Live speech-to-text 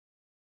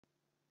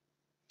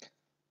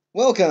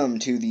Welcome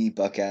to the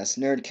Buck-Ass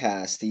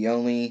NerdCast, the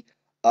only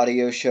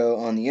audio show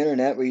on the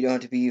internet where you don't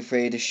have to be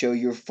afraid to show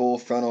your full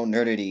frontal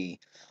nerdity.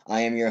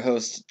 I am your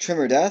host,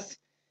 TremorDeth,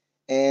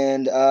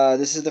 and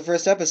this is the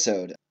first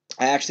episode.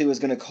 I actually was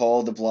going to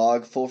call the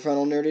blog Full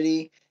Frontal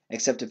Nerdity,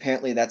 except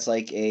apparently that's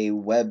like a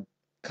web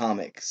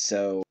comic,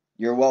 so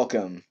you're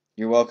welcome.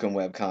 You're welcome,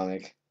 web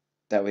comic.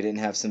 That we didn't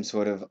have some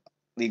sort of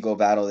legal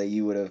battle that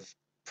you would have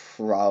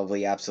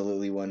probably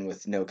absolutely won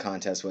with no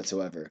contest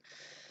whatsoever.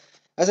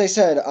 As I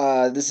said,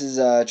 this is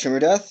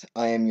TremorDeth.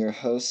 I am your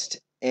host,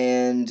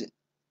 and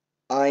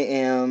I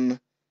am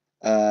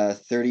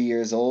 30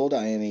 years old.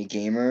 I am a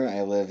gamer.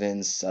 I live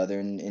in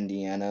southern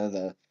Indiana,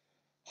 the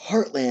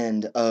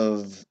heartland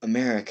of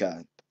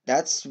America.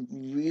 That's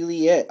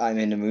really it. I'm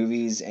into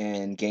movies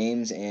and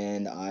games,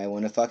 and I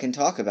want to fucking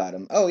talk about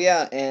them. Oh,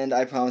 yeah, and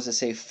I promise to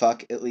say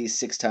fuck at least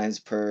 6 times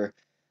per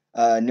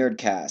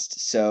Nerdcast.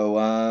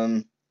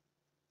 So,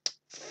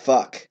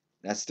 fuck.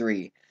 That's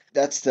 3.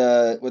 That's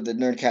what the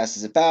Nerdcast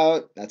is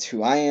about. That's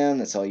who I am.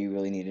 That's all you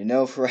really need to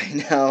know for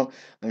right now.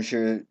 I'm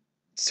sure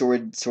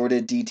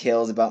sordid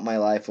details about my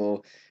life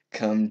will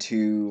come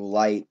to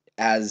light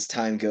as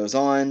time goes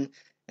on,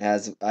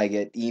 as I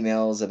get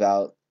emails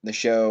about the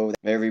show.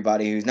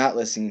 Everybody who's not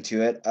listening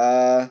to it,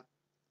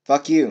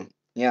 fuck you.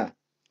 Yeah.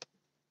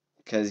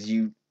 Because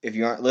if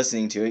you aren't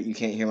listening to it, you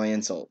can't hear my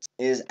insults.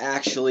 It is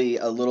actually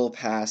a little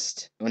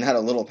past, well, not a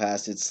little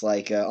past, it's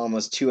like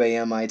almost 2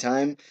 a.m. my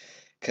time,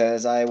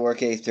 because I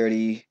work a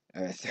 30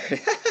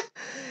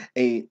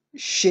 a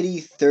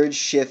shitty third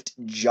shift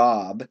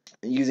job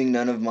using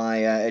none of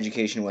my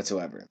education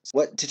whatsoever.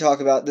 What to talk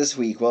about this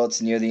week? Well,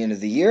 it's near the end of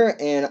the year,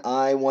 and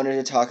I wanted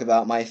to talk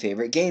about my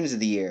favorite games of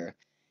the year.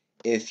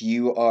 If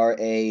you are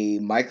a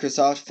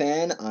Microsoft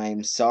fan,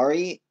 I'm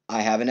sorry.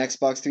 I have an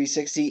Xbox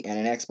 360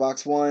 and an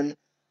Xbox One.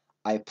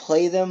 I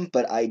play them,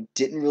 but I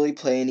didn't really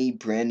play any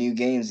brand new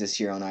games this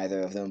year on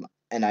either of them.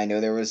 And I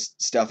know there was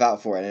stuff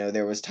out for it. I know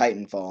there was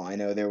Titanfall. I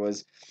know there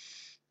was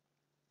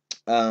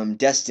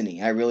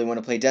Destiny. I really want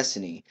to play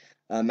Destiny.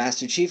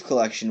 Master Chief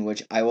Collection,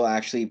 which I will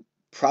actually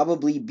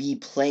probably be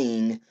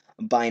playing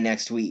by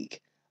next week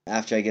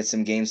after I get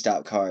some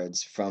GameStop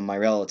cards from my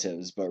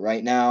relatives. But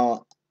right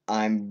now,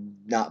 I'm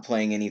not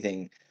playing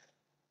anything.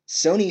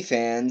 Sony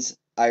fans,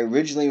 I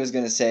originally was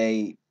going to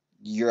say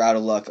you're out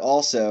of luck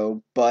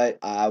also, but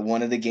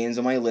one of the games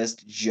on my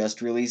list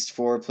just released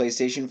for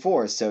PlayStation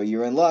 4, so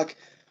you're in luck.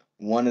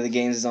 One of the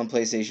games is on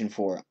PlayStation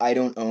 4. I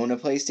don't own a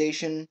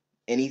PlayStation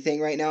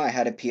anything right now. I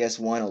had a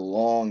PS1 a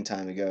long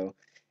time ago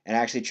and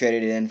actually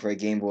traded it in for a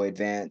Game Boy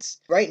Advance.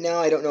 Right now,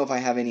 I don't know if I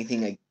have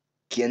anything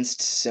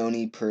against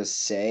Sony per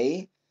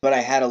se, but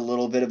I had a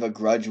little bit of a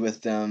grudge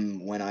with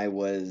them when I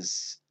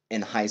was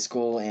in high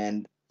school,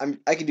 and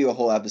I could do a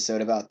whole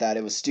episode about that.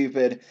 It was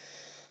stupid.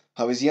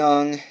 I was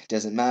young,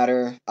 doesn't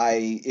matter.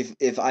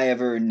 If I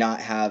ever not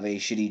have a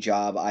shitty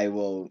job, I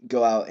will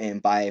go out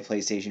and buy a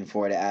PlayStation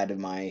 4 to add to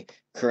my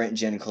current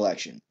gen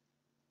collection.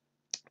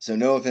 So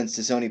no offense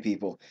to Sony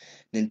people.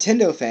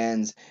 Nintendo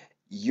fans,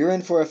 you're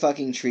in for a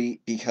fucking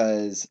treat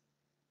because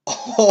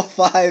all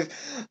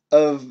 5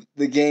 of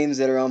the games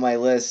that are on my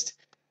list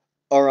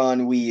are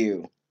on Wii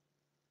U.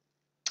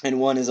 And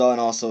one is on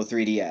also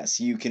 3DS.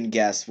 You can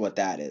guess what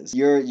that is.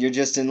 You're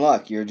just in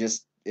luck.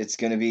 It's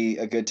gonna be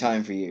a good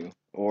time for you.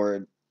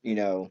 Or,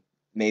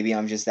 maybe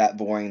I'm just that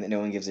boring that no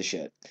one gives a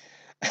shit.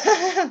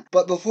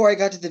 But before I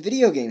got to the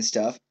video game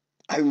stuff,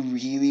 I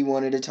really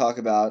wanted to talk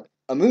about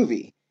a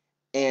movie.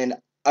 And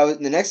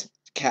the next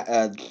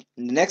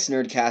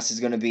Nerdcast is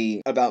going to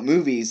be about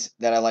movies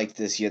that I liked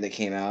this year that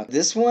came out.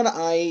 This one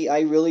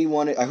I really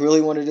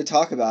wanted to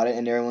talk about it,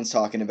 and everyone's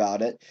talking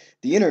about it.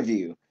 The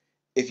Interview.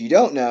 If you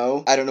don't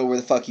know, I don't know where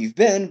the fuck you've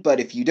been, but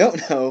if you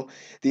don't know,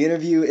 The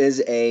Interview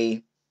is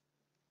a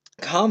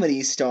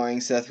comedy starring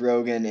Seth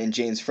Rogen and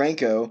James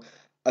Franco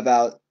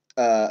about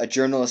a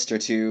journalist or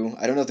two.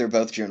 I don't know if they're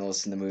both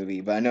journalists in the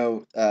movie, but I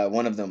know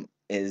one of them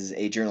is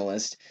a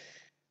journalist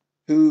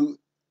who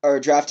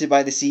are drafted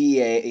by the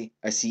CIA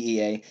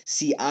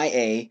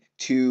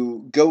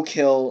to go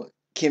kill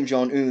Kim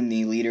Jong Un,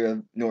 the leader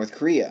of North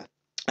Korea.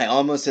 I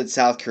almost said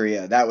South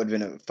Korea. That would have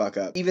been a fuck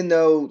up. Even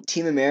though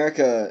Team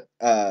America,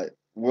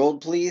 World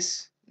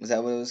Police, was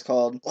that what it was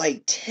called?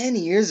 Like 10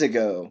 years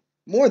ago,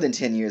 more than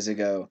 10 years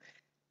ago,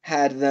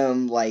 had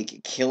them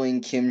like killing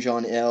Kim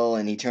Jong Il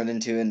and he turned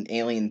into an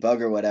alien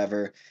bug or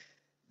whatever.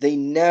 They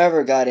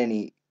never got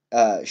any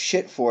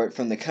shit for it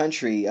from the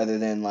country other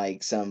than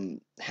like some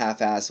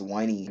half-ass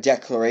whiny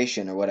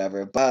declaration or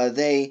whatever. But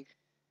they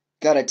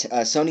got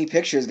Sony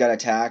Pictures got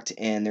attacked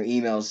and their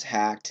emails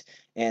hacked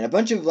and a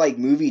bunch of like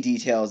movie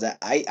details that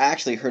I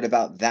actually heard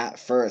about that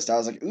first. I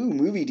was like, ooh,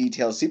 movie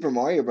details, Super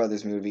Mario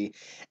Brothers movie,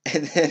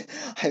 and then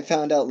I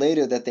found out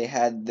later that they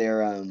had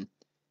their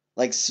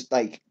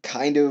like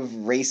kind of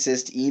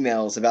racist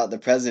emails about the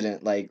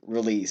president like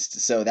released.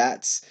 So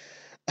that's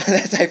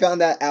I found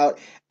that out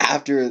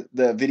after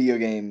the video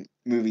game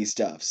movie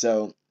stuff.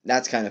 So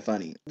that's kind of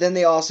funny. Then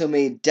they also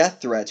made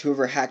death threats.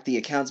 Whoever hacked the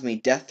accounts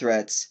made death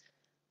threats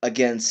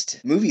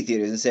against movie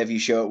theaters and say if you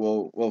show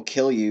it, we'll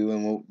kill you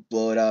and we'll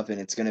blow it up and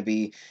it's gonna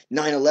be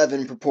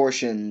 9/11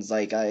 proportions.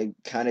 Like, I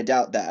kind of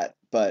doubt that,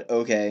 but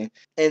okay.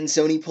 And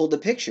Sony pulled the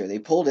picture. They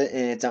pulled it,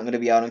 and it's not gonna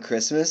be out on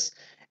Christmas.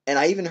 And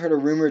I even heard a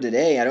rumor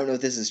today. I don't know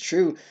if this is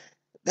true,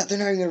 that they're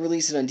not even gonna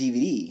release it on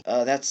DVD.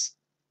 That's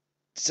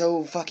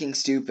so fucking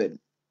stupid.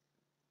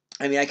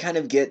 I mean, I kind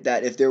of get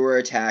that if there were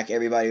an attack,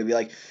 everybody would be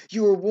like,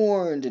 "You were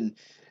warned," and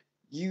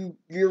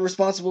you're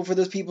responsible for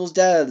those people's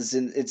deaths,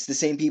 and it's the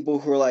same people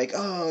who are like,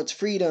 "Oh, it's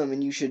freedom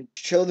and you should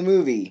show the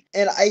movie."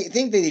 And I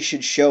think they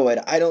should show it.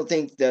 I don't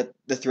think that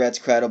the threat's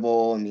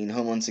credible. I mean,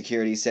 Homeland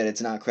Security said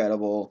it's not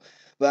credible.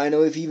 But I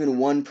know if even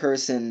one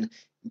person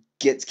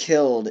gets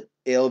killed,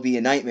 it'll be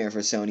a nightmare for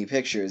Sony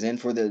Pictures and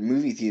for the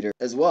movie theater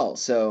as well.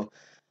 So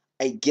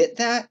I get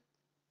that,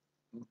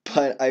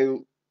 but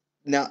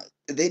now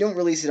they don't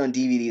release it on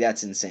DVD,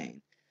 that's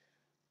insane.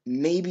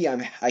 Maybe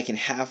I can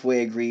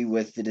halfway agree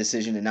with the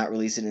decision to not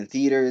release it in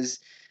theaters.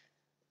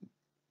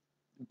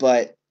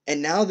 But,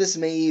 and now this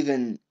may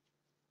even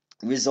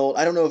result,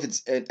 I don't know if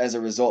it's as a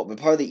result, but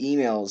part of the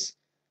emails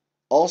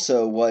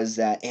also was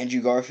that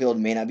Andrew Garfield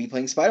may not be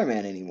playing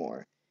Spider-Man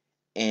anymore.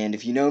 And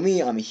if you know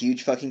me, I'm a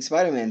huge fucking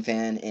Spider-Man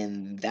fan,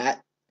 and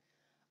that,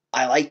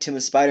 I liked him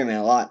as Spider-Man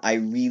a lot. I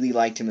really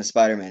liked him as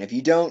Spider-Man. If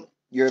you don't,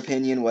 your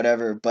opinion,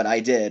 whatever, but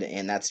I did,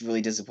 and that's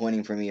really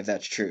disappointing for me if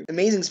that's true.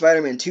 Amazing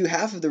Spider-Man 2,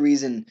 half of the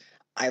reason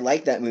I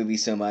like that movie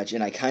so much,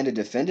 and I kind of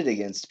defend it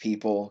against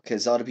people,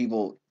 because a lot of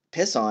people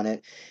piss on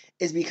it,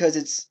 is because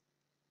it's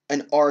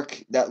an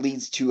arc that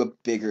leads to a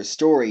bigger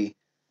story.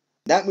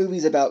 That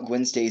movie's about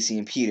Gwen Stacy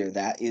and Peter.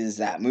 That is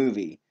that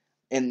movie.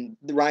 And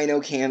the Rhino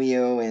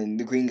cameo and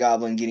the Green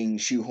Goblin getting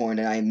shoehorned,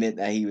 and I admit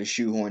that he was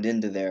shoehorned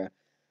into there,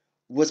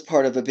 was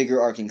part of a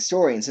bigger arcing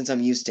story. And since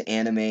I'm used to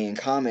anime and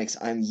comics,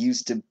 I'm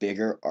used to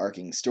bigger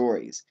arcing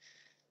stories.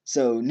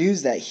 So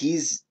news that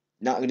he's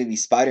not going to be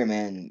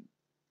Spider-Man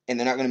and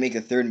they're not going to make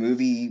a third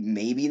movie,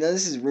 maybe. Now,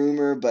 this is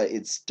rumor, but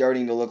it's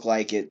starting to look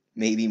like it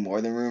may be more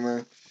than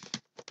rumor.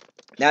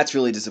 That's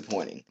really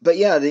disappointing. But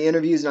yeah, the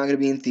interview's not going to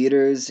be in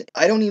theaters.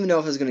 I don't even know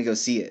if I was going to go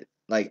see it.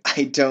 Like,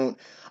 I don't.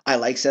 I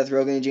like Seth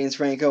Rogen and James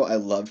Franco. I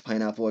loved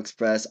Pineapple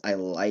Express. I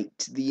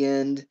liked the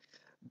end,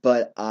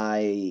 but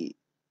I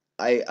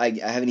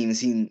haven't even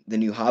seen the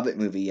new Hobbit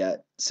movie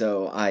yet.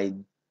 So I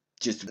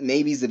just,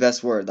 maybe's the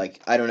best word. Like,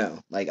 I don't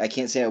know. Like, I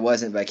can't say I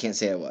wasn't, but I can't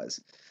say I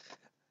was.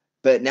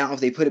 But now, if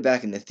they put it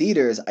back in the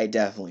theaters, I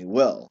definitely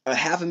will.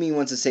 Half of me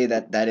wants to say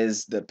that that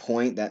is the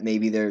point, that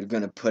maybe they're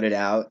going to put it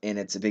out and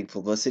it's a big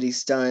publicity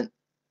stunt,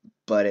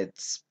 but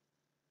it's,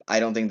 I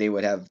don't think they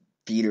would have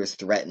theaters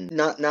threatened.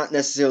 Not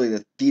necessarily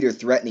the theater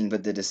threatening,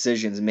 but the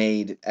decisions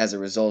made as a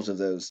result of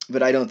those.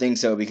 But I don't think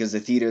so, because the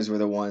theaters were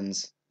the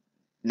ones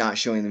not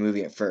showing the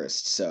movie at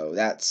first. So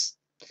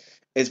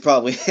it's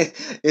probably,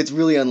 it's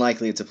really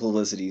unlikely it's a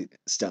publicity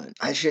stunt.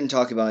 I shouldn't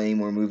talk about any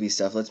more movie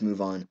stuff. Let's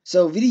move on.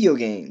 So, video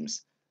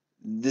games.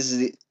 This is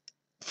the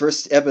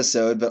first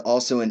episode, but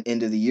also an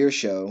end of the year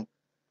show.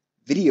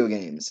 Video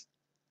games.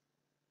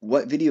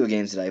 What video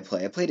games did I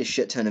play? I played a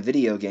shit ton of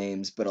video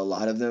games, but a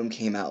lot of them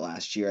came out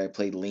last year. I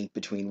played Link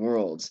Between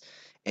Worlds,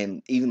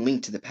 and even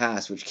Link to the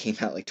Past, which came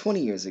out like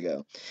 20 years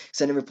ago.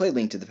 So I never played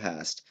Link to the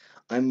Past.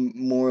 I'm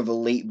more of a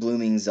late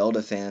blooming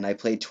Zelda fan. I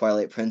played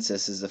Twilight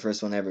Princess as the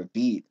first one I ever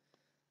beat,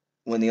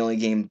 when the only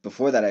game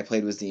before that I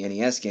played was the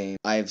NES game.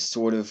 I've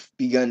sort of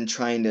begun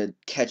trying to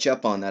catch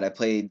up on that.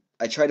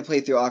 I tried to play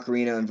through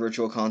Ocarina and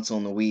Virtual Console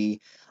on the Wii.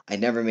 I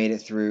never made it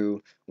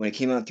through. When it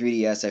came out on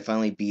 3DS, I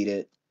finally beat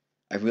it.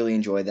 I really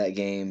enjoyed that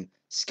game.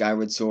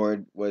 Skyward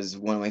Sword was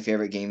one of my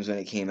favorite games when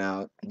it came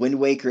out. Wind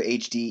Waker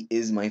HD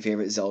is my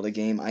favorite Zelda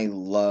game. I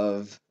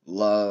love,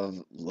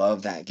 love,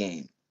 love that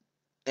game.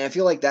 And I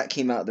feel like that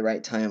came out at the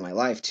right time in my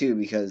life too,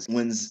 because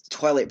when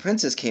Twilight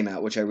Princess came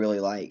out, which I really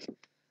like,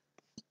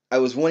 I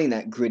was wanting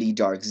that gritty,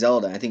 dark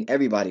Zelda. I think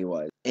everybody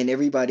was. And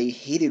everybody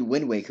hated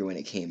Wind Waker when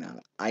it came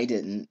out. I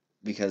didn't,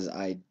 because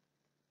I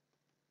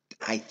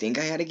think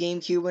I had a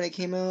GameCube when it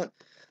came out.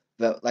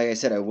 But like I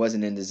said, I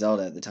wasn't into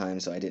Zelda at the time,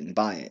 so I didn't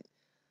buy it.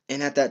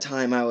 And at that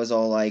time I was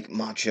all like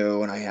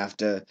macho, and I have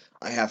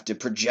to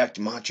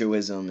project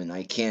machoism, and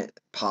I can't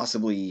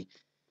possibly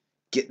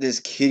get this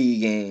kiddie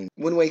game.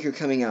 Wind Waker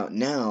coming out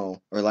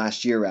now, or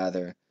last year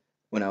rather,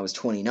 when I was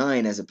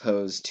 29 as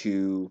opposed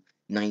to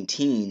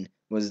 19,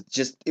 it was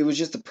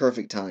just the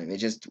perfect time. It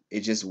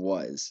just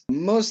was.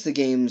 Most of the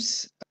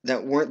games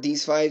that weren't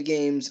these 5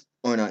 games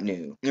are not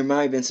new. There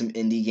might have been some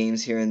indie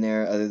games here and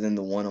there other than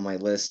the one on my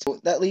list.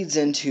 That leads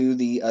into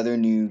the other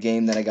new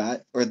game that I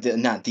got, or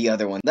not the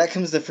other one. That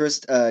comes the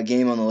first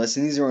game on the list,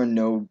 and these are in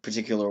no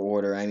particular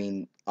order. I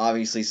mean,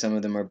 obviously some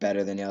of them are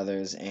better than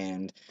others,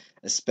 and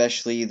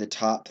especially the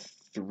top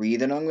 3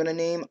 that I'm going to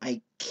name,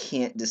 I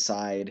can't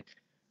decide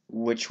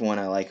which one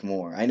I like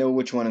more. I know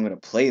which one I'm going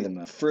to play the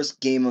most. First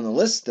game on the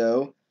list,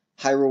 though,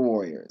 Hyrule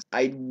Warriors.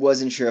 I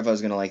wasn't sure if I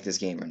was going to like this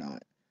game or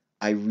not.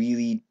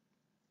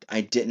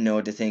 I didn't know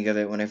what to think of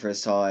it when I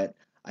first saw it.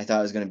 I thought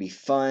it was going to be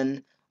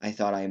fun. I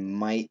thought I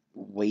might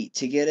wait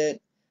to get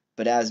it.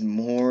 But as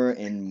more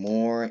and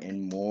more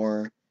and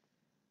more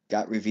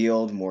got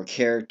revealed, more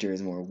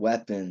characters, more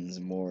weapons,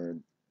 more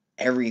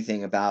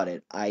everything about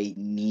it. I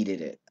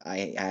needed it.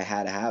 I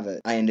had to have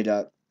it. I ended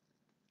up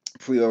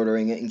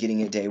pre-ordering it and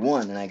getting it day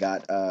one, and I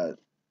got a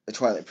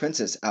Twilight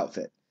Princess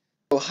outfit.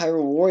 So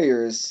Hyrule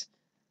Warriors,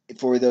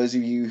 for those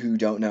of you who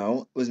don't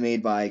know, was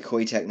made by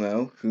Koei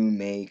Tecmo, who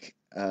make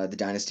the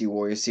Dynasty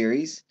Warriors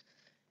series.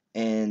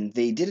 And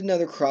they did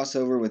another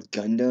crossover with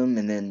Gundam,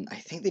 and then I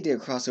think they did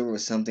a crossover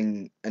with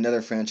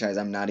another franchise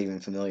I'm not even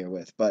familiar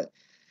with. But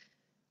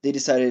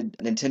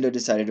Nintendo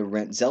decided to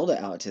rent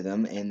Zelda out to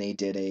them, and they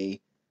did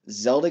a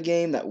Zelda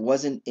game that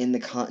wasn't in the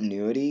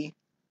continuity,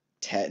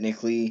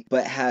 technically,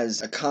 but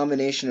has a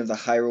combination of the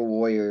Hyrule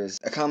Warriors,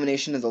 a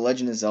combination of the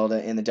Legend of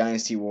Zelda and the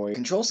Dynasty Warrior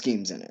control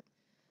schemes in it.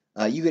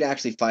 You could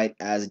actually fight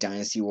as a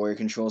Dynasty Warrior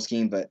control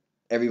scheme, but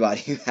everybody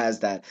who has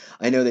that,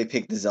 I know they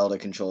picked the Zelda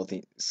control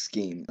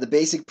scheme. The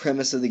basic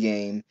premise of the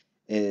game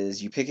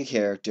is you pick a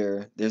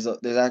character. There's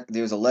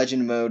a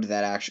legend mode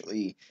that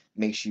actually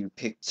makes you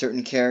pick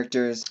certain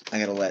characters. I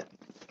gotta let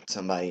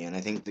somebody in.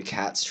 I think the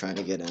cat's trying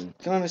to get in.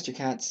 Come on, Mr.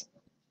 Cats.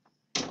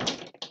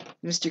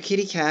 Mr.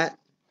 Kitty Cat.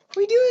 What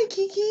are you doing,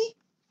 Kiki?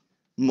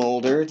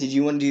 Mulder, did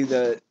you want to do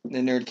the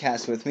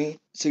NerdCast with me?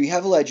 So you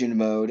have a legend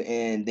mode,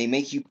 and they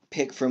make you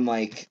pick from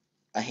like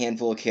a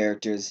handful of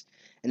characters.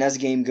 And as the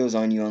game goes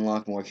on, you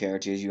unlock more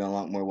characters, you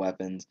unlock more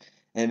weapons,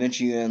 and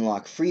eventually you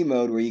unlock free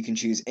mode where you can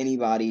choose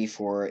anybody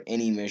for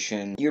any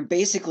mission. You're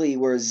basically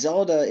where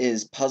Zelda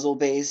is puzzle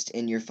based,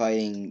 and you're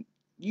fighting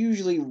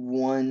usually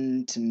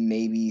one to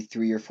maybe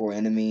 3 or 4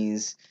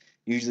 enemies.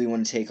 Usually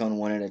want to take on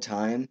one at a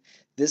time.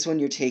 This one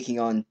you're taking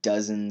on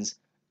dozens,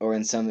 or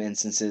in some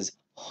instances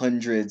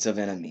hundreds of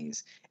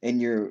enemies,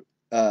 and your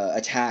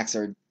attacks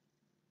are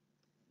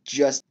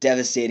just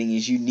devastating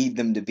as you need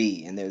them to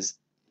be, and there's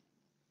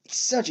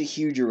such a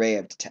huge array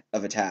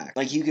of attack.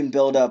 Like you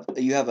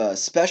have a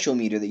special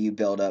meter that you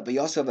build up, but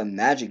you also have a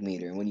magic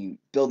meter, and when you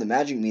build the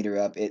magic meter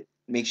up, it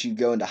makes you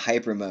go into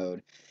hyper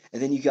mode,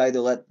 and then you can either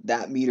let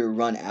that meter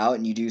run out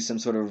and you do some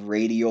sort of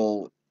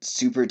radial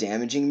super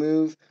damaging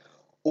move,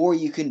 or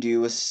you can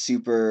do a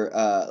super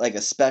like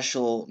a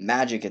special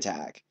magic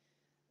attack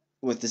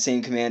with the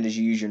same command as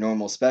you use your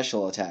normal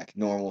special attack.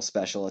 Normal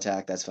special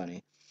attack, that's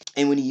funny.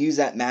 And when you use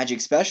that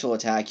magic special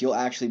attack, you'll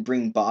actually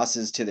bring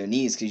bosses to their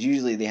knees, because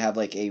usually they have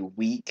like a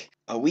weak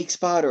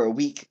spot or a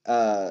weak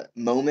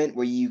moment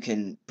where you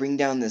can bring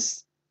down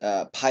this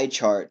pie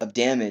chart of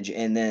damage,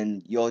 and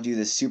then you'll do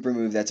this super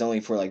move that's only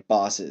for like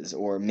bosses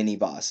or mini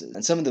bosses.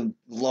 And some of the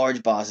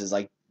large bosses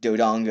like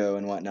Dodongo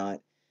and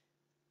whatnot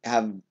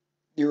have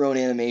your own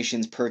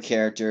animations per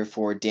character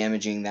for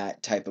damaging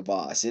that type of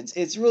boss.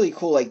 It's really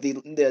cool. Like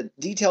the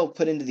detail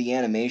put into the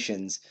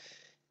animations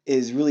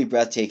is really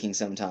breathtaking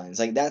sometimes.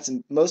 Like that's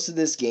most of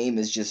this game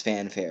is just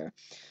fanfare.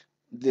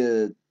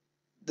 The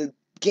the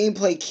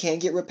gameplay can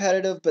get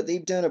repetitive, but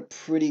they've done a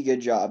pretty good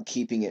job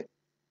keeping it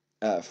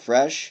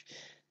fresh.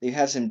 They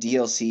have some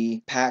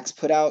DLC packs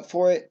put out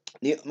for it.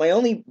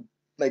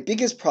 My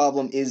biggest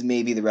problem is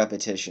maybe the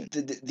repetition.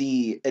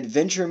 The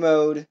adventure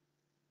mode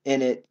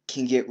and it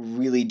can get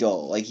really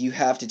dull. Like you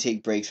have to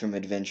take breaks from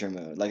adventure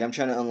mode. Like I'm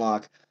trying to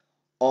unlock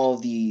all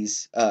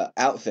these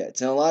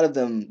outfits, and a lot of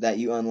them that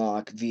you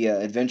unlock via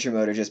adventure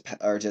mode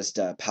are just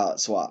palette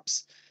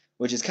swaps,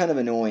 which is kind of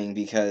annoying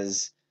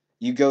because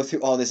you go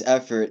through all this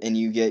effort and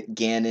you get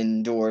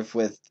Ganondorf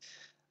with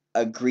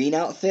a green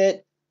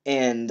outfit,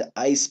 and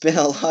I spent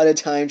a lot of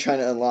time trying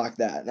to unlock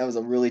that. And that was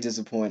really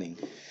disappointing.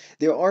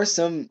 There are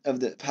some of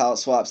the palette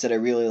swaps that I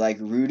really like.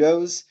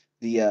 Rudo's,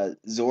 the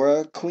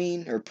Zora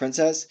queen or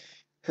princess.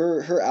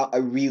 I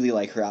really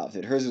like her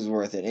outfit. Hers was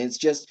worth it, and it's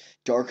just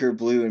darker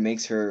blue and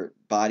makes her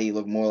body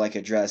look more like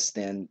a dress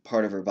than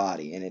part of her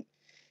body, and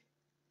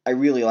I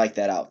really like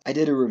that outfit. I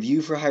did a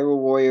review for Hyrule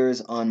Warriors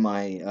on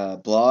my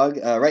blog.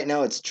 Right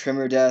now it's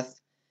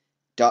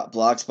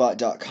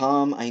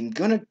TremorDeth's.blogspot.com. I'm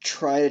gonna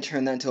try to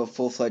turn that into a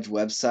full-fledged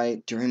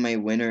website during my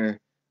winter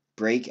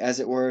break, as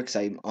it were, 'cause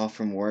I'm off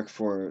from work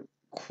for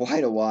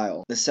quite a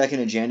while. The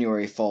 2nd of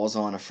January falls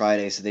on a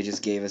Friday, so they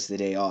just gave us the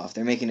day off.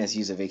 They're making us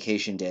use a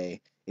vacation day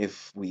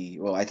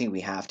well, I think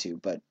we have to,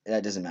 but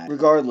that doesn't matter.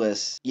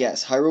 Regardless,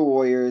 yes, Hyrule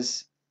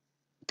Warriors,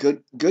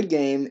 good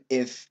game.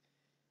 If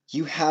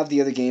you have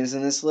the other games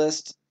in this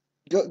list,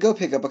 go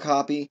pick up a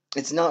copy.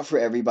 It's not for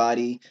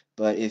everybody,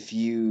 but if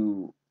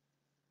you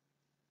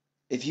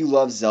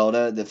love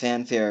Zelda, the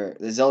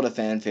Zelda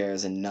fanfare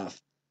is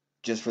enough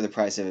just for the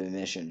price of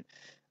admission.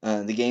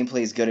 The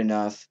gameplay is good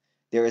enough.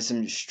 There are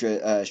some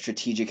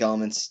strategic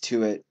elements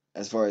to it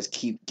as far as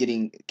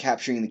capturing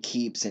the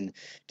keeps and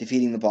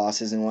defeating the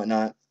bosses and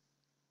whatnot.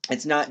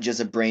 It's not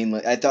just a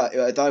brainless. I thought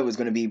it was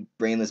going to be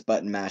brainless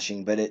button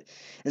mashing,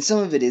 and some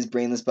of it is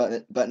brainless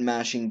button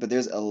mashing, but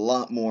there's a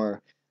lot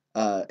more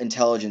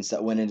intelligence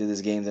that went into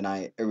this game than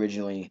I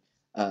originally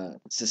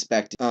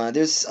suspected.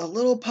 There's a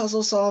little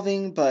puzzle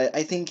solving, but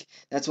I think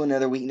that's one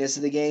other weakness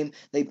of the game.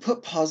 They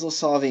put puzzle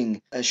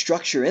solving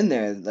structure in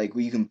there, like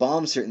where you can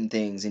bomb certain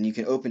things and you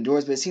can open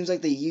doors, but it seems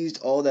like they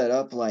used all that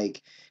up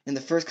like in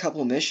the first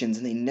couple missions,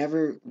 and they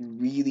never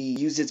really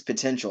used its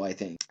potential, I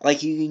think.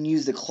 Like, you can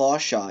use the claw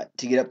shot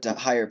to get up to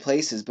higher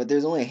places, but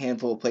there's only a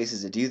handful of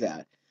places to do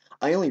that.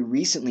 I only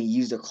recently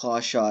used a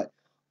claw shot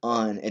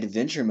on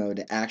adventure mode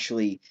to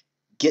actually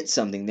get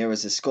something. There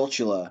was a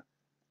Skulltula.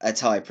 That's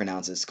how I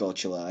pronounce it,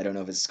 Skulltula. I don't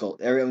know if it's Skull.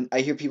 Everyone,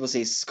 I hear people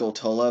say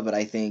Skulltula, but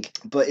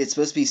it's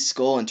supposed to be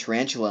Skull and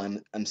Tarantula.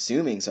 I'm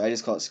assuming, so I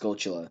just call it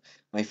Skulltula.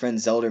 My friend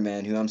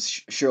Zelderman, who I'm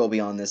sure will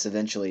be on this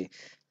eventually,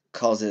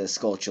 calls it a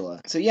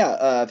Skulltula. So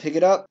yeah, pick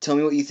it up. Tell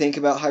me what you think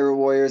about Hyrule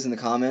Warriors in the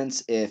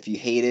comments. If you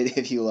hate it,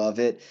 if you love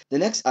it. The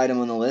next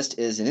item on the list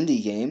is an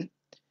indie game.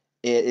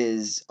 It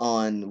is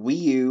on Wii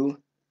U,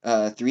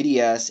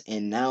 3DS,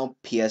 and now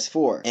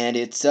PS4. And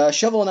it's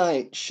Shovel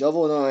Knight.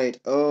 Shovel Knight.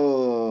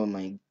 Oh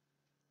my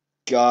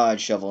God,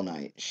 Shovel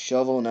Knight.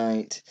 Shovel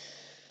Knight.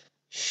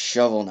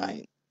 Shovel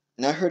Knight.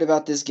 When I heard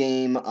about this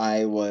game,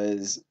 I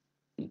was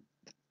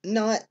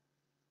not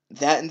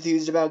that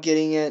enthused about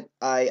getting it.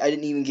 I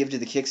didn't even give to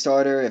the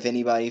Kickstarter. If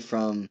anybody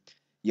from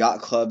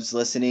Yacht Club's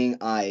listening,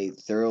 I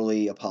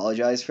thoroughly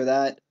apologize for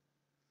that.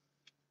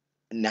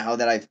 Now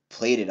that I've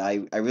played it,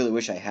 I really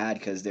wish I had,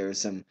 because there are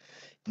some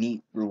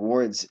neat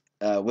rewards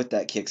with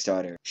that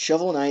Kickstarter.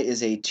 Shovel Knight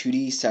is a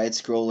 2D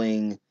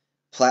side-scrolling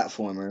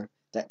platformer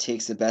that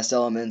takes the best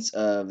elements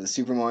of the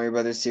Super Mario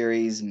Bros.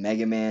 Series,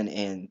 Mega Man,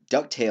 and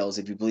DuckTales,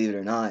 if you believe it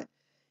or not,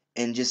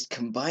 and just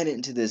combine it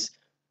into this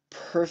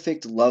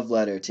perfect love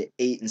letter to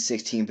 8 and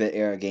 16-bit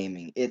era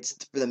gaming. It's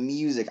for the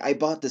music. I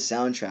bought the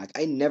soundtrack.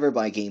 I never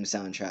buy game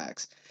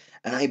soundtracks.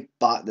 And I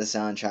bought the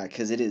soundtrack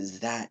because it is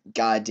that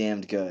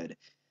goddamn good.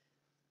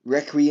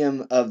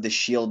 Requiem of the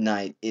Shield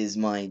Knight is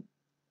my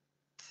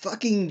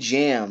fucking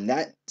jam.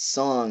 That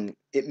song,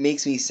 it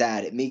makes me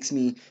sad. It makes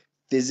me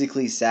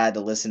physically sad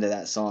to listen to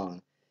that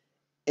song.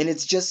 And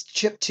it's just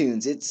chip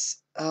tunes.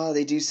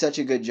 They do such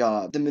a good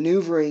job. The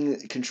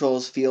maneuvering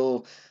controls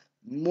feel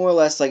more or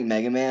less like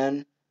Mega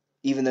Man,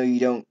 even though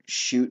you don't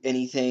shoot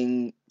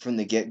anything from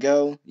the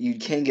get-go. You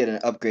can get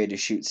an upgrade to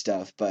shoot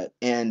stuff,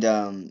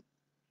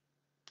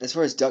 as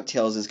far as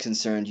DuckTales is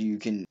concerned, you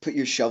can put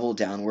your shovel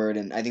downward,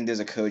 and I think there's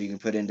a code you can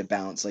put in to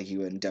bounce like you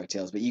would in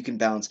DuckTales, but you can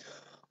bounce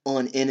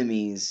on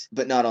enemies,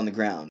 but not on the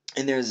ground.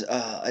 And there's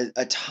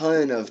a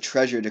ton of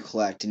treasure to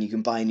collect, and you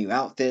can buy new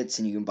outfits,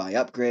 and you can buy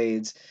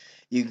upgrades.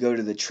 You can go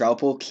to the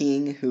Troupple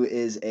King, who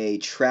is a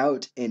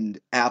trout and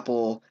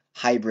apple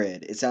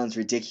hybrid. It sounds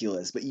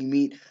ridiculous, but you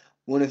meet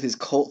one of his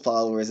cult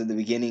followers at the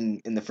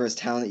beginning in the first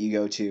town that you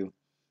go to.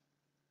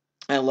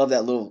 I love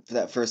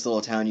that first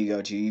little town you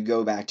go to. You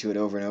go back to it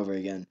over and over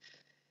again.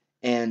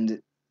 And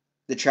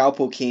the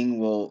Troupple King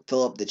will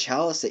fill up the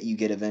chalice that you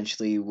get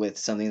eventually with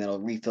something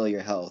that'll refill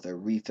your health or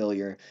refill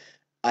your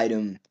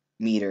item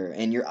meter,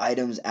 and your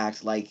items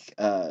act like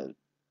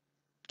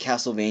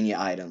Castlevania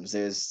items.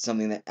 There's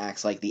something that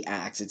acts like the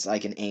axe. It's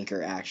like an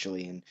anchor,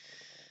 actually, and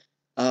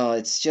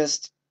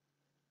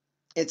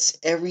it's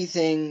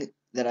everything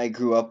that I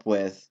grew up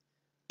with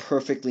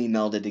perfectly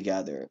melded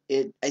together.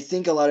 I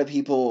think a lot of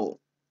people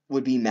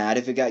would be mad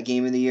if it got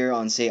Game of the Year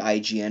on, say,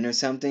 IGN or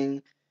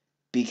something,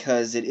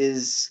 because it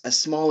is a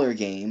smaller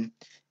game,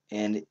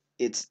 and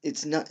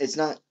it's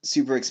not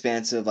super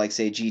expansive like,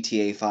 say,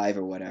 GTA 5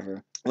 or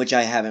whatever, which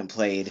I haven't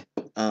played.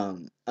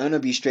 I'm gonna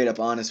be straight up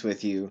honest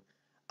with you.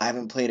 I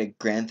haven't played a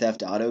Grand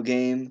Theft Auto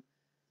game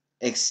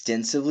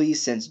extensively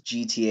since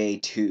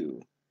GTA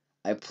 2.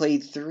 I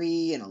played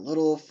 3 and a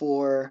little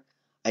 4.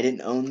 I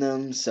didn't own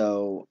them,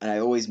 and I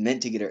always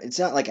meant to get it. It's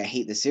not like I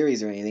hate the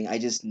series or anything. I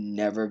just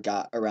never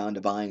got around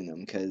to buying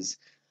them because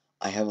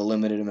I have a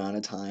limited amount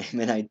of time,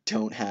 and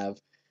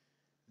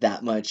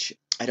that much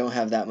I don't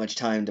have that much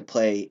time to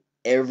play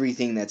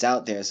everything that's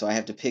out there, so I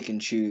have to pick and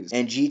choose.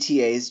 And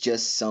GTA is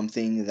just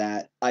something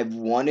that I've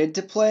wanted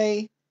to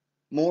play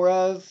more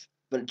of,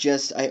 but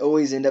just I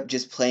always end up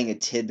just playing a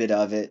tidbit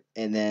of it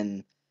and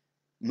then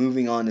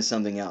moving on to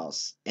something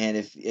else. And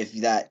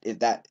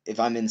if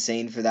I'm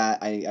insane for that,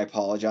 I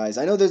apologize.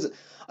 I know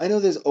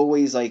there's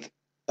always like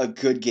a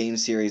good game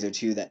series or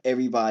two that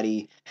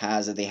everybody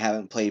has that they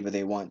haven't played but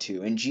they want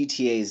to, and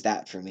GTA is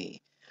that for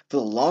me. For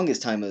the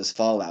longest time it was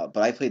Fallout,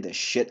 but I played the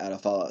shit out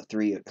of Fallout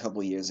 3 a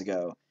couple years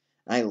ago.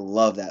 I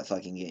love that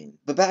fucking game.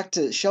 But back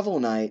to Shovel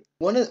Knight,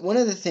 one of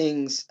the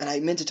things, and I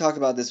meant to talk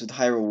about this with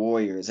Hyrule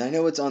Warriors, and I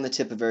know it's on the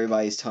tip of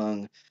everybody's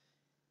tongue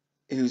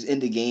who's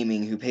into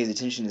gaming, who pays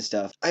attention to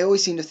stuff. I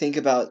always seem to think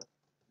about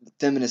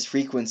Feminist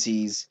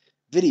Frequency's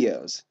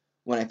videos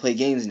when I play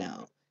games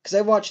now, because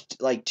I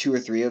watched like 2 or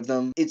 3 of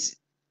them. It's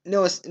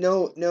no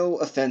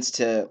offense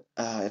to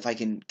if I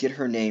can get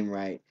her name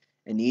right,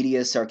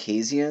 Anidia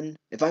Sarkeesian.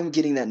 If I'm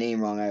getting that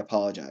name wrong, I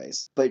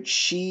apologize. But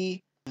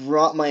she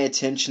brought my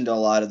attention to a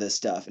lot of this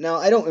stuff. Now,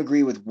 I don't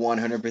agree with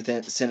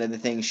 100% of the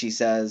things she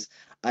says.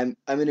 I'm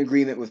in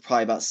agreement with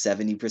probably about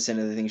 70%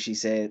 of the things she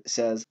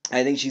says.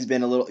 I think she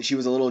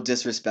was a little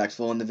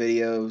disrespectful in the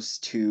videos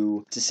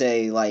to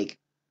say, like,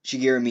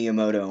 Shigeru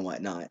Miyamoto and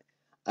whatnot.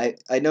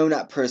 I know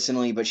not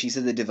personally, but she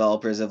said the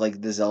developers of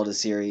like the Zelda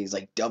series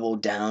like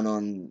doubled down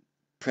on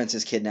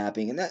princess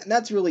kidnapping, and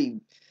that's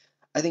really,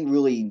 I think,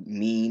 really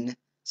mean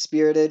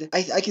spirited.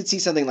 I could see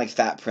something like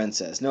Fat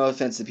Princess. No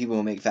offense to people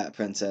who make Fat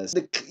Princess.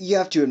 You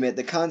have to admit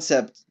the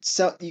concept.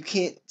 So you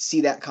can't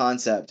see that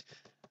concept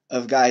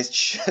of guys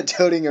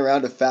toting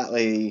around a fat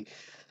lady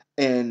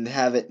and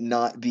have it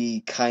not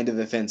be kind of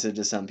offensive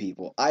to some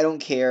people. I don't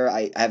care.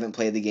 I haven't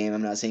played the game.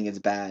 I'm not saying it's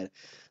bad,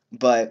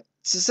 but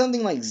so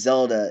something like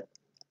Zelda,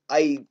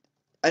 I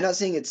I'm not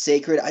saying it's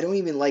sacred. I don't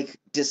even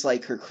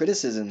dislike her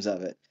criticisms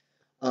of it.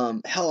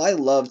 Hell, I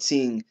loved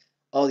seeing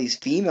all these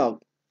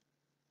female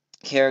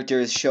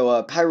characters show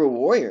up, Hyrule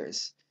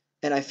Warriors,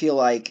 and I feel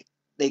like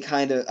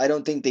I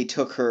don't think they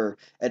took her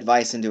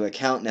advice into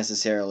account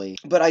necessarily,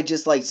 but I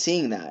just liked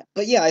seeing that.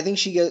 But yeah, I think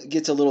she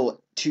gets a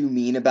little too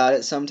mean about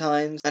it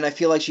sometimes, and I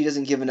feel like she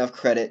doesn't give enough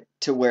credit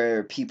to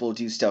where people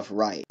do stuff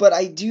right. But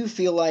I do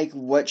feel like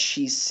what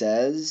she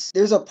says,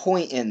 there's a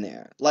point in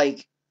there.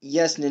 Like,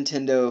 yes,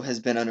 Nintendo has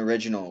been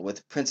unoriginal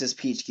with Princess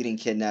Peach getting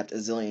kidnapped a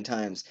zillion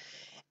times,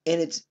 and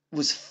it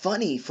was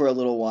funny for a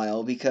little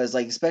while because,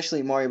 like,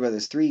 especially Mario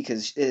Brothers 3,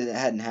 because it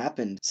hadn't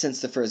happened since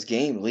the first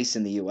game, at least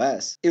in the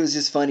US. It was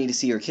just funny to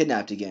see her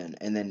kidnapped again,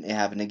 and then it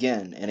happened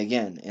again and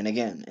again and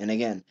again and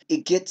again.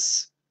 It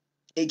gets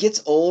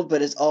old,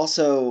 but it's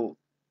also,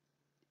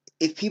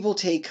 if people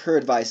take her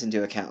advice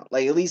into account,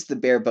 like at least the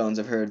bare bones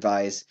of her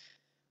advice,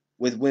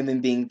 with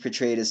women being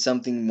portrayed as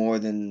something more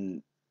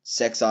than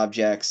sex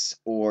objects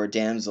or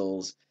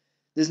damsels,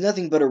 there's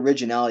nothing but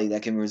originality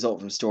that can result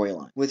from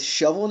storyline. With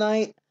Shovel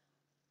Knight,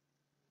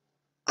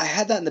 I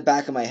had that in the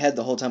back of my head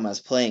the whole time I was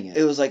playing it.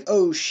 It was like,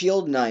 oh,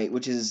 Shield Knight,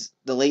 which is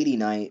the Lady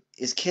Knight,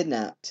 is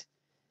kidnapped.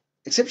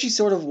 Except she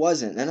sort of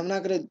wasn't, and I'm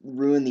not gonna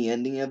ruin the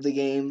ending of the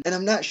game. And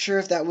I'm not sure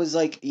if that was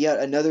like yet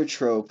another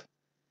trope.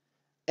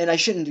 And I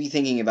shouldn't be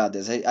thinking about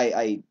this.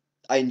 I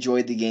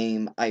enjoyed the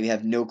game. I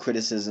have no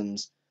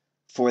criticisms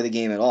for the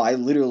game at all. I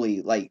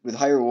literally, like, with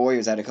Hyrule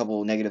Warriors, I had a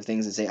couple negative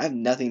things to say. I have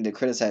nothing to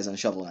criticize on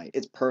Shovel Knight.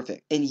 It's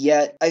perfect. And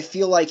yet, I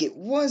feel like it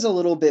was a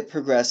little bit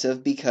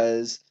progressive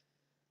because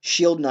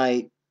Shield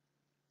Knight.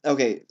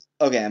 Okay,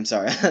 okay, I'm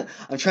sorry.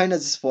 I'm trying not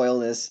to spoil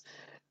this.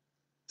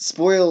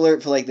 Spoiler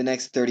alert for like the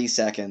next 30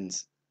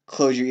 seconds.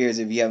 Close your ears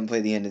if you haven't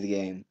played the end of the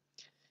game.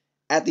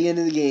 At the end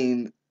of the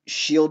game,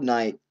 Shield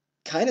Knight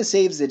kind of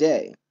saves the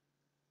day.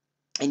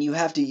 And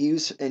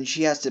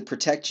she has to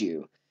protect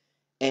you.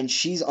 And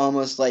she's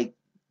almost like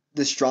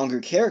the stronger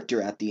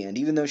character at the end,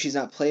 even though she's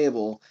not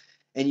playable,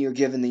 and you're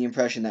given the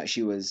impression that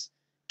she was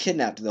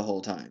kidnapped the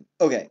whole time.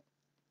 Okay,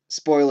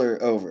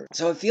 spoiler over.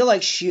 So I feel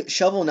like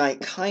Shovel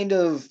Knight kind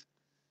of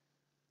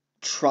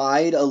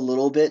tried a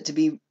little bit to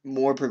be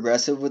more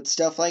progressive with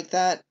stuff like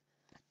that.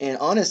 And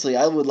honestly,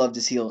 I would love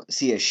to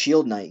see a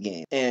Shield Knight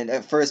game. And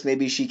at first,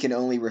 maybe she can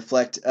only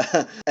reflect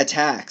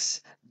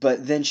attacks,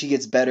 but then she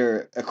gets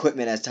better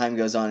equipment as time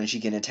goes on, and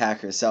she can attack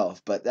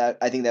herself. But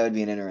I think that would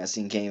be an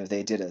interesting game if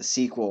they did a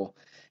sequel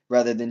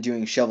rather than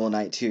doing Shovel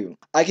Knight 2.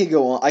 I could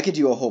go on. I could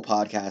do a whole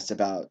podcast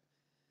about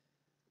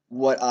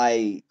what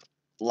I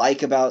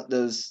like about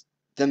those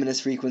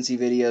feminist frequency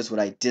videos,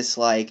 what I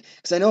dislike,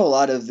 because I know a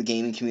lot of the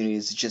gaming community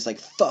is just like,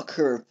 fuck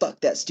her,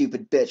 fuck that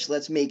stupid bitch,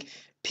 let's make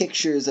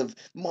pictures of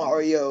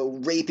Mario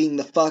raping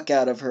the fuck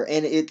out of her.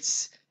 And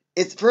it's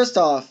first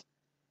off,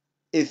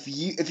 if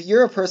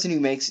you're a person who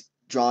makes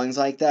drawings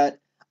like that,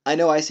 I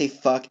know I say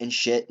fuck and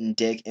shit and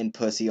dick and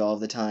pussy all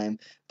the time,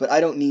 but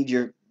I don't need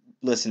your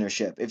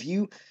listenership. If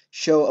you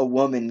show a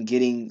woman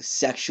getting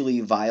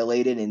sexually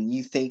violated and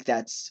you think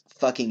that's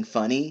fucking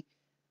funny,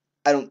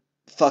 I don't,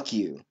 fuck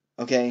you,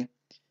 okay?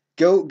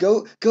 Go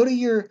to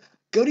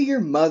your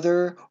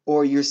mother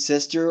or your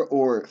sister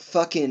or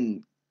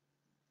fucking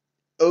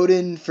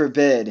Odin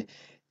forbid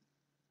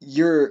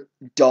your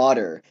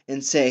daughter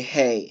and say,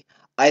 "Hey,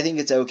 I think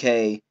it's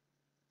okay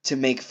to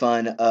make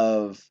fun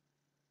of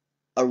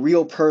a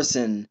real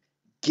person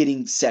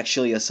getting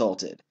sexually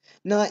assaulted.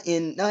 Not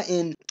in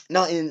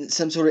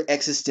some sort of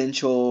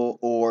existential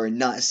or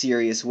not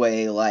serious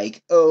way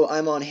like, oh,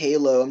 I'm on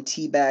Halo, I'm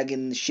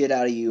teabagging the shit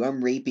out of you,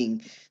 I'm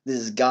raping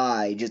this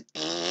guy, just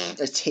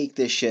take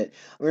this shit."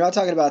 We're not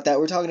talking about that.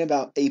 We're talking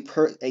about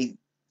a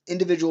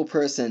individual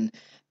person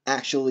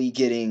actually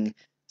getting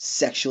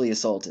sexually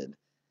assaulted.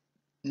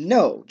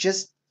 No,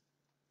 just,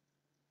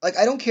 like,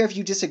 I don't care if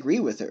you disagree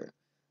with her.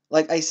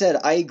 Like I said,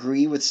 I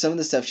agree with some of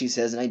the stuff she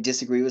says, and I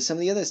disagree with some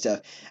of the other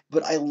stuff.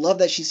 But I love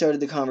that she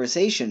started the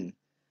conversation.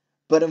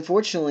 But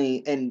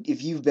unfortunately, and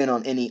if you've been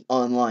on any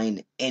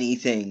online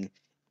anything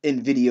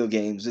in video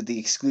games, with the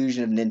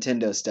exclusion of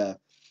Nintendo stuff,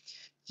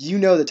 you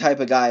know the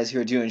type of guys who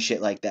are doing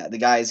shit like that. The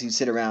guys who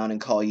sit around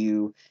and call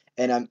you.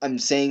 And I'm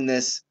saying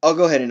this. I'll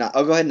go ahead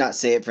and not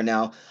say it for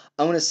now.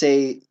 I want to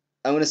say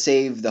I want to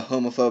save the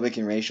homophobic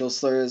and racial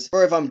slurs,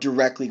 or if I'm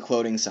directly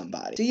quoting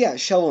somebody. So yeah,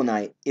 Shovel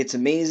Knight, it's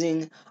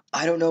amazing.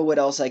 I don't know what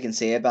else I can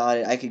say about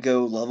it. I could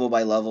go level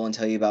by level and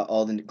tell you about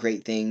all the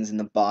great things and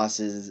the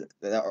bosses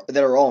that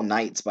are all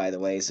knights, by the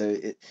way. So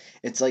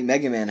it's like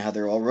Mega Man, how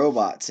they're all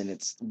robots, and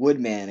it's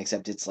Woodman,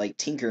 except it's like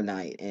Tinker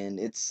Knight, and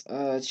it's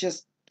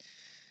just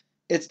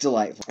it's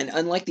delightful. And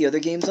unlike the other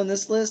games on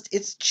this list,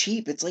 it's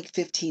cheap. It's like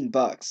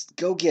 $15.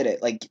 Go get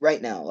it, like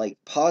right now. Like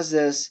pause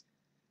this,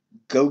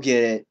 go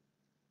get it,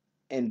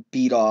 and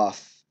beat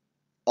off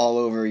all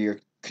over your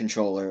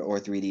controller or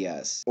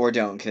 3DS. Or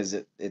don't, because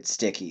it's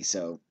sticky.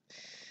 So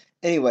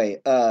anyway,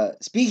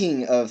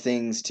 speaking of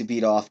things to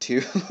beat off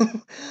to,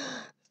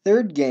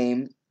 third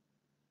game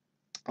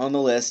on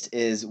the list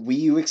is Wii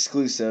U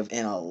exclusive,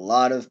 and a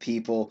lot of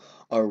people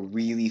are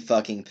really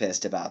fucking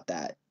pissed about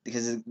that.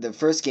 Because the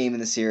first game in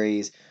the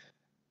series,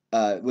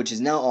 which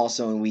is now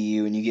also on Wii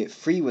U, and you get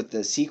free with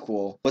the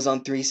sequel, was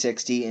on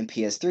 360 and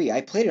PS3. I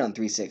played it on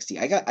 360.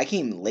 I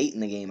came late in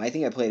the game. I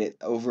think I played it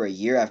over a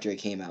year after it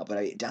came out, but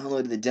I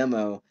downloaded the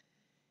demo,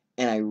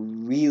 and I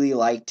really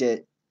liked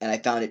it, and I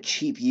found it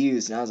cheap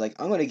used, and I was like,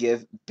 I'm gonna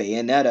give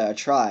Bayonetta a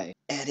try,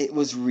 and it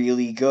was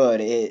really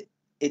good.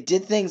 It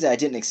did things that I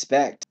didn't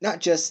expect, not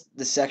just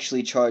the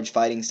sexually charged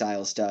fighting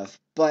style stuff,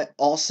 but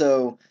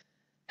also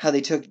how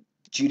they took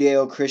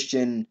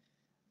Judeo-Christian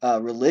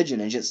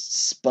religion and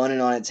just spun it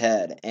on its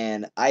head.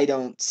 And I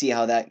don't see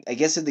how that. I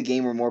guess if the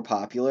game were more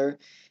popular,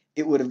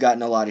 it would have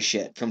gotten a lot of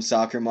shit from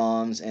soccer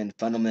moms and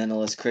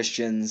fundamentalist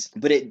Christians.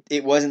 But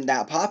it wasn't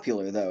that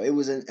popular though. It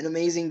was an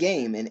amazing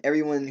game, and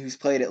everyone who's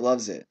played it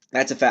loves it.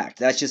 That's a fact.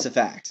 That's just a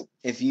fact.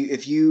 If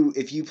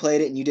you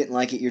played it and you didn't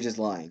like it, you're just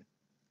lying,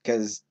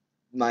 because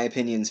my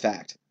opinion's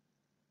fact.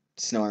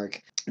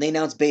 Snark. They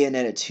announced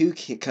Bayonetta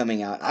 2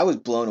 coming out. I was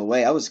blown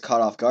away. I was caught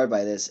off guard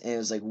by this, and it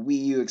was like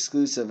Wii U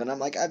exclusive, and I'm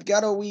like, I've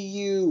got a Wii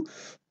U.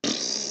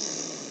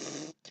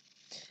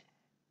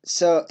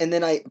 So, and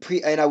then I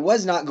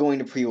was not going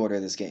to pre-order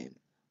this game.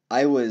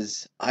 I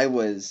was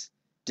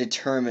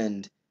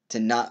determined to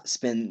not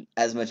spend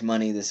as much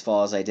money this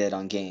fall as I did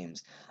on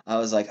games. I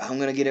was like, I'm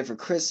gonna get it for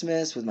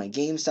Christmas with my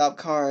GameStop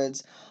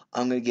cards.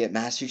 I'm gonna get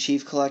Master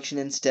Chief Collection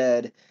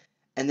instead.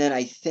 And then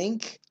I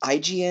think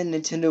IGN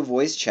Nintendo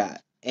Voice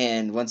Chat.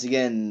 And once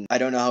again, I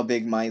don't know how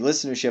big my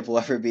listenership will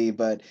ever be,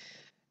 but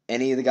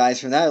any of the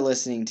guys from that are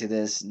listening to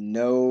this,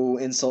 no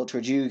insult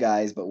towards you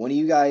guys, but one of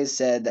you guys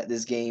said that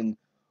this game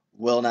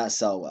will not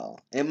sell well.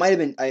 And it might have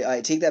been,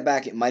 I take that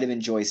back, it might have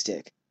been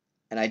Joystick.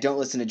 And I don't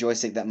listen to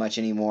Joystick that much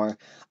anymore.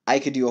 I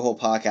could do a whole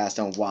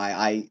podcast on why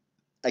I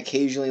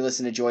occasionally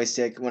listen to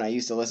Joystick when I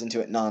used to listen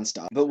to it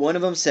nonstop. But one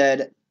of them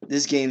said,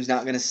 this game's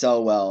not going to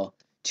sell well.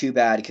 Too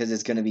bad, because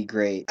it's going to be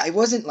great. I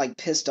wasn't like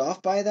pissed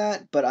off by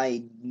that, but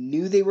I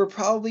knew they were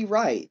probably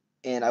right.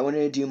 And I wanted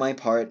to do my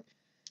part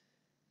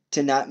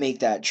to not make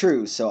that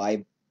true. So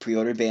I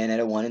pre-ordered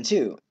Bayonetta 1 and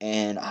 2,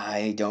 and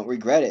I don't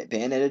regret it.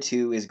 Bayonetta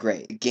 2 is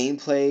great. The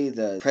gameplay,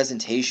 the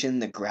presentation,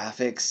 the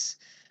graphics,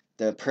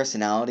 the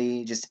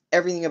personality, just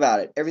everything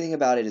about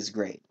it is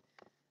great.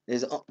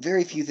 There's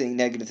very few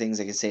negative things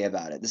I can say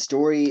about it. The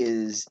story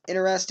is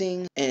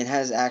interesting, and it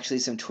has actually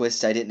some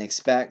twists I didn't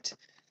expect,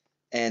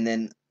 and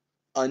then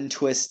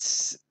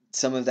untwists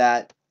some of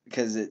that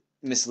because it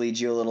misleads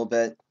you a little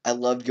bit. I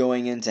loved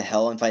going into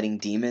hell and fighting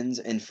demons,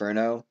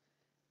 Inferno,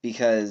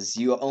 because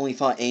you only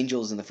fought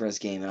angels in the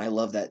first game, and I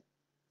love that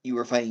you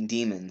were fighting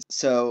demons.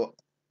 So,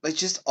 like,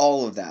 just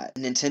all of that.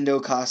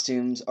 Nintendo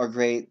costumes are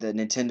great. The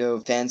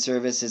Nintendo fan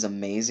service is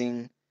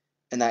amazing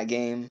in that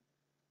game.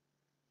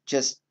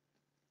 Just,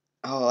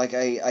 oh, like,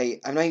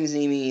 I'm not even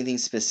naming anything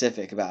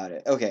specific about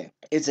it. Okay,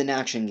 it's an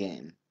action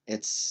game.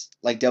 It's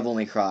like Devil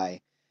May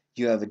Cry.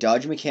 You have a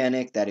dodge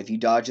mechanic that if you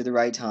dodge at the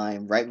right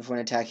time, right before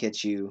an attack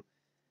hits you,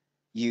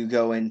 you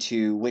go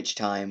into witch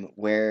time,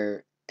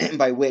 where,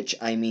 by witch,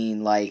 I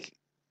mean, like,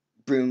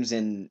 brooms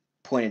and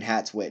pointed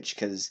hats witch,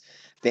 because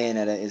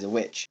Bayonetta is a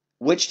witch.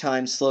 Witch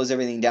time slows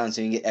everything down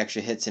so you can get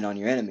extra hits in on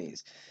your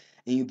enemies.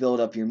 And you build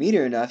up your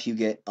meter enough, you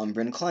get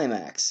Umbran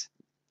Climax.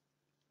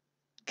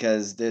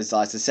 Because there's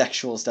lots of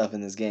sexual stuff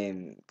in this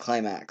game.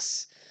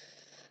 Climax.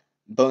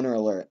 Boner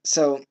alert.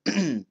 So,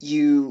 once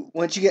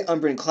you get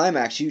Umbran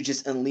Climax, you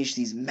just unleash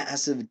these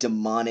massive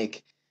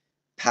demonic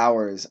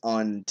powers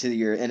onto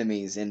your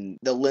enemies, and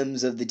the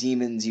limbs of the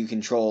demons you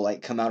control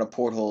like come out of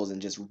portholes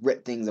and just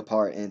rip things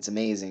apart, and it's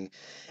amazing.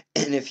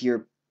 And if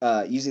you're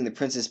using the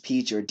Princess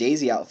Peach or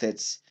Daisy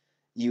outfits,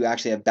 you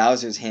actually have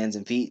Bowser's hands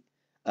and feet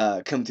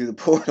come through the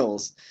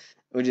portals,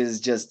 which is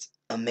just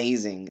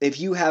amazing.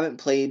 If you haven't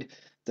played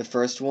the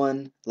first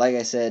one, like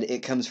I said,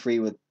 it comes free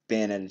with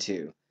Bayonetta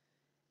 2.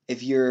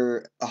 If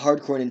you're a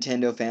hardcore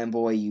Nintendo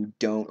fanboy, you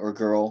don't, or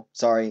girl,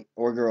 sorry,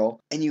 or girl,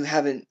 and you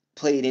haven't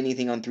played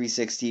anything on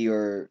 360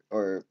 or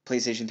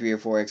PlayStation 3 or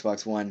 4,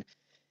 Xbox One,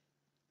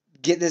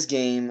 get this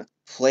game,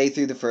 play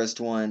through the first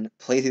one,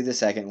 play through the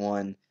second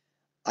one.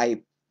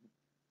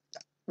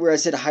 Where I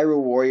said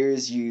Hyrule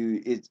Warriors,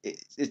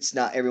 it's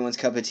not everyone's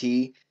cup of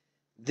tea.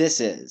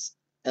 This is,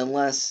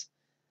 unless,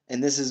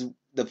 and this is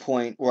the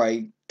point where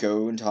I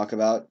go and talk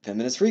about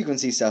feminist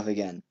frequency stuff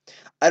again.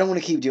 I don't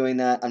want to keep doing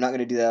that. I'm not going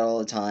to do that all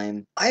the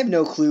time. I have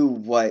no clue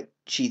what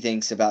she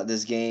thinks about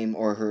this game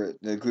or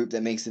the group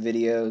that makes the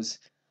videos.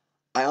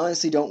 I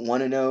honestly don't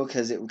want to know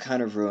because it would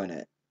kind of ruin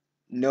it.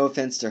 No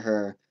offense to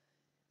her.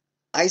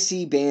 I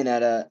see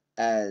Bayonetta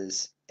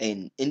as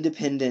an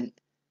independent,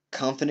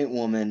 confident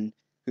woman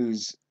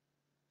who's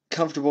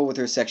comfortable with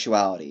her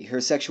sexuality.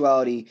 Her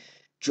sexuality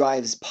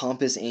drives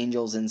pompous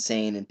angels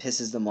insane and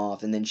pisses them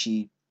off, and then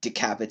she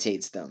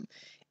decapitates them.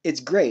 It's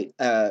great.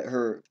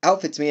 Her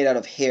outfit's made out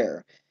of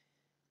hair,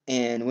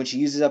 and when she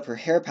uses up her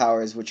hair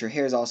powers, which her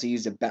hair is also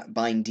used to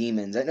bind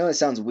demons. I know it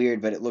sounds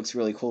weird, but it looks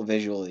really cool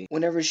visually.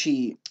 Whenever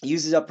she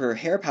uses up her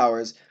hair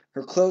powers,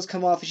 her clothes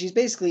come off, and she's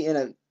basically in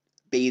a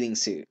bathing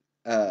suit.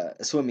 A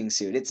swimming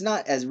suit. It's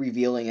not as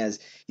revealing as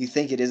you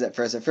think it is at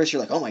first. At first,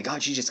 you're like, oh my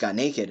god, she just got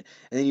naked.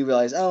 And then you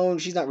realize, oh,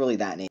 she's not really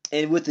that naked.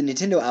 And with the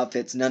Nintendo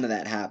outfits, none of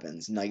that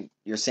happens. Like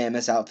your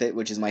Samus outfit,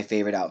 which is my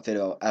favorite outfit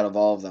out of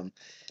all of them,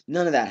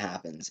 none of that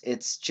happens.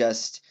 It's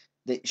just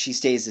that she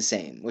stays the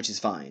same, which is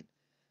fine.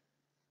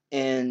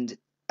 And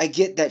I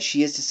get that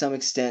she is to some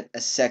extent a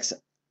sex.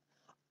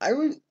 I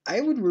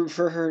would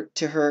refer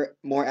her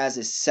more as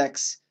a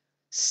sex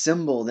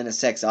symbol than a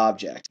sex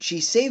object.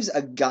 She saves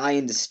a guy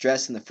in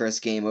distress in the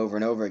first game over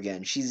and over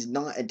again. She's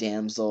not a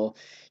damsel.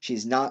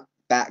 She's not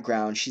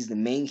background. She's the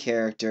main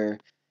character.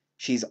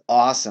 She's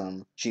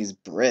awesome. She's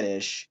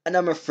British. And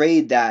I'm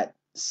afraid that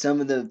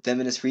some of the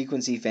feminist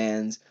frequency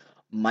fans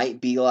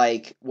might be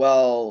like,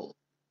 well,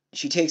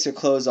 she takes her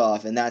clothes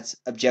off and that's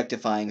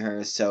objectifying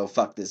her, so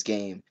fuck this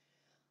game.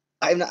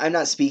 I'm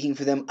not speaking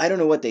for them. I don't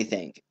know what they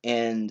think.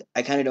 And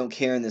I kind of don't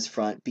care in this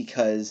front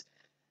because,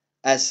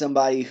 as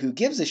somebody who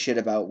gives a shit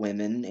about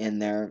women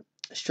and their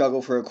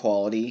struggle for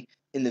equality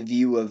in the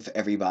view of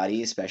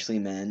everybody, especially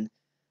men,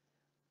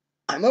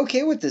 I'm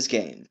okay with this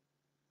game.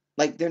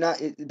 Like,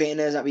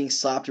 Bayonetta's not being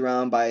slapped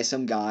around by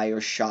some guy or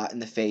shot in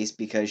the face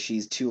because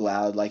she's too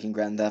loud, like in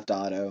Grand Theft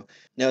Auto.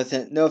 No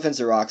offense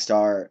to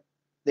Rockstar.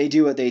 They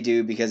do what they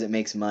do because it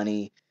makes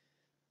money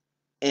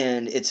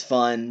and it's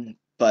fun,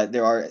 but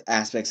there are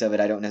aspects of it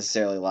I don't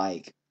necessarily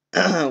like.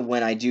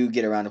 When I do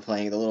get around to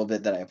playing it, the little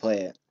bit that I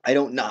play it, I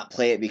don't not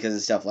play it because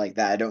of stuff like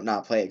that. I don't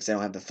not play it because I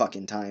don't have the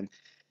fucking time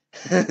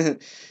to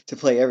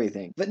play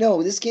everything. But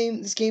no, this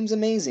game's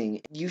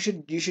amazing. You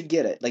should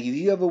get it. Like if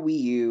you have a Wii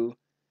U,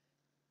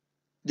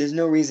 there's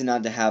no reason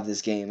not to have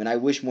this game, and I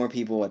wish more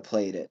people had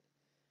played it.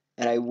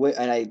 And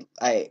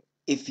I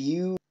if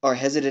you are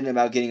hesitant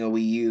about getting a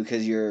Wii U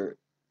because you're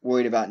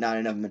worried about not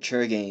enough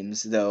mature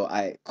games, though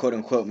I quote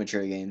unquote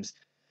mature games,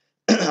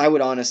 I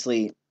would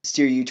honestly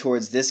steer you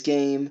towards this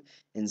game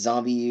and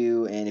Zombie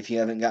U, and if you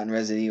haven't gotten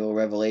Resident Evil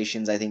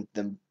Revelations, I think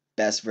the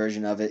best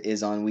version of it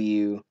is on Wii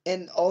U.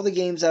 And all the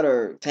games that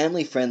are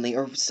family friendly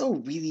are still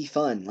really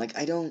fun. Like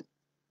I don't,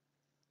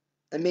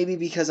 and maybe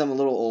because I'm a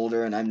little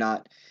older and I'm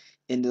not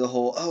into the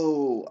whole,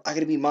 oh, I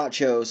gotta be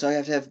macho, so I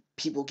have to have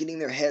people getting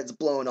their heads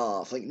blown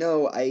off. Like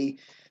no, I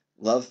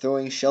love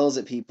throwing shells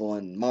at people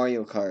in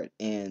Mario Kart,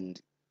 and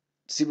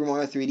Super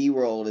Mario 3D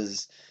World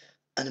is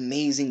an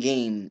amazing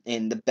game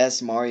and the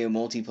best Mario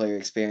multiplayer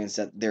experience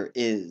that there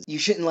is. You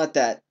shouldn't let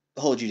that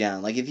hold you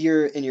down. Like if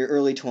you're in your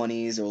early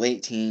 20s or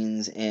late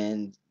teens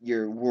and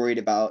you're worried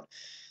about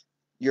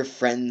your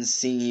friends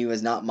seeing you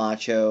as not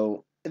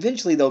macho,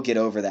 eventually they'll get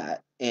over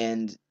that.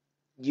 And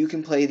you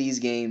can play these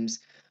games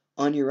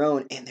on your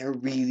own and they're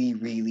really,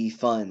 really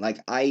fun. Like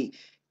I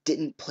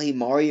didn't play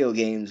Mario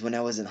games when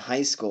I was in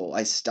high school.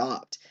 I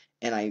stopped.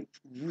 And I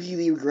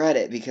really regret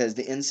it because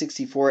the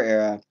N64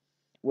 era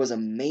was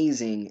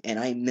amazing and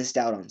I missed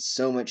out on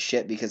so much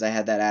shit because I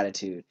had that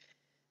attitude.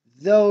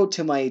 Though,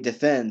 to my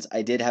defense,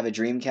 I did have a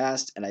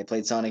Dreamcast and I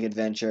played Sonic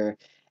Adventure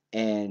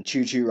and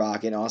Choo Choo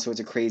Rocket and all sorts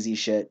of crazy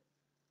shit.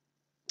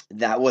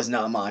 That was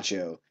not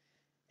macho.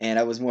 And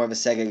I was more of a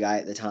Sega guy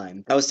at the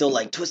time. I was still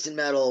like Twisted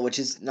Metal, which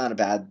is not a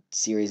bad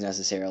series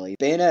necessarily.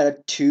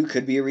 Bayonetta 2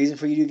 could be a reason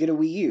for you to get a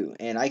Wii U,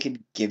 and I could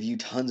give you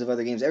tons of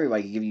other games.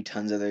 Everybody could give you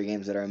tons of other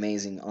games that are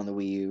amazing on the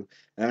Wii U.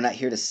 And I'm not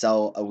here to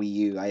sell a Wii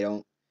U.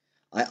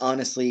 I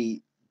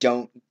honestly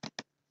don't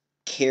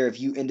care if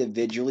you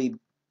individually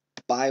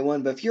buy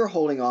one, but if you're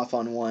holding off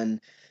on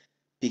one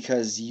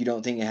because you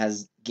don't think it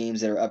has games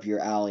that are up your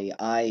alley,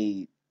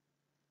 I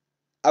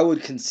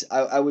would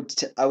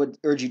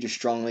urge you to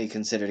strongly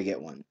consider to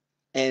get one.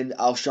 And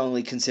I'll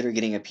strongly consider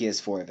getting a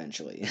PS4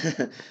 eventually.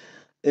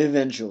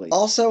 Eventually.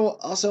 Also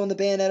on the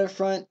Bayonetta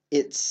front,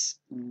 it's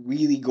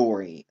really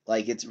gory.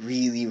 Like it's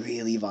really,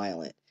 really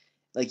violent.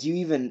 Like you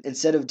even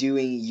instead of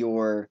doing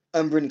your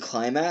Umbran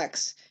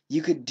climax,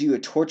 you could do a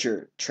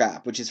torture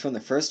trap, which is from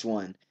the first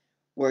one,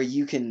 where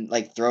you can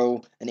like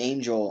throw an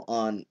angel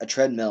on a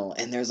treadmill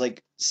and there's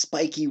like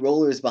spiky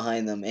rollers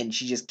behind them and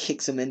she just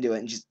kicks them into it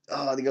and just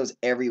it goes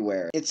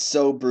everywhere. It's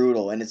so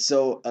brutal and it's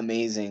so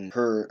amazing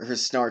her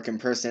snark and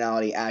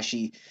personality as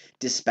she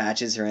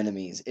dispatches her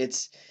enemies.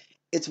 It's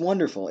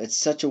wonderful. It's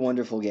such a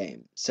wonderful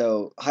game.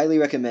 So, highly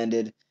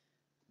recommended.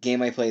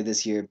 Game I played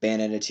this year,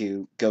 Bayonetta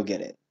 2. Go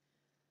get it.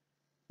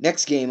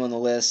 Next game on the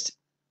list,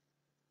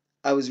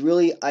 I was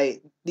really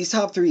these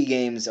top 3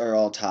 games are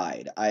all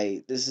tied.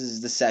 This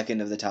is the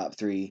second of the top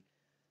 3,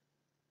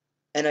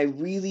 and I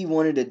really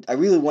wanted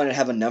to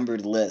have a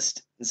numbered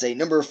list and say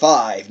number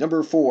 5,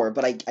 number 4,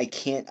 but I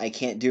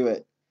can't do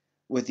it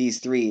with these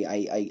 3.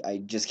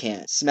 I just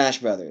can't. Smash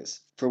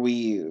Brothers for Wii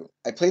U.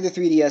 I played the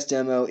 3DS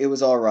demo. It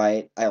was all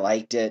right. I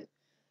liked it.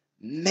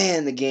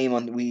 Man, the game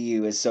on Wii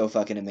U is so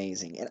fucking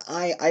amazing. And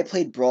I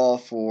played Brawl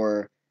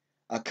for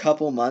a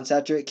couple months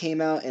after it came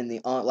out, and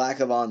the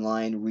lack of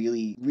online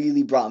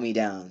really brought me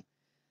down.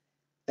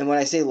 And when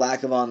I say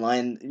lack of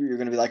online, you're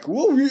gonna be like,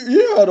 "Well,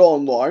 you had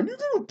online. You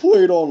could have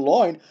played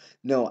online."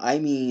 No, I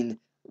mean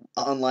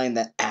online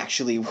that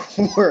actually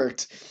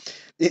worked.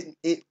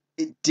 It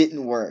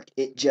didn't work.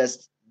 It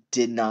just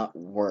did not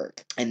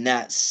work, and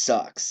that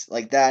sucks.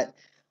 Like that,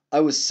 I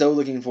was so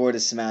looking forward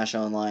to Smash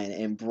Online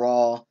and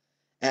Brawl.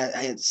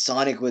 And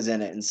Sonic was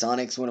in it, and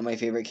Sonic's one of my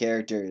favorite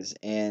characters.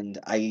 And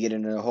I could get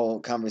into a whole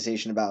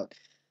conversation about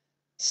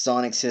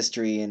Sonic's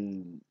history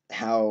and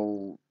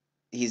how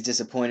he's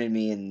disappointed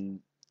me and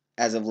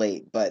as of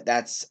late, but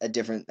that's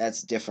different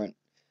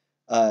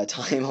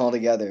time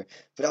altogether.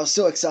 But I was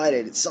so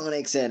excited.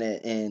 Sonic's in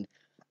it, and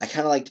I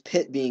kind of liked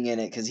Pit being in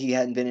it because he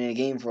hadn't been in a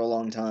game for a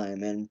long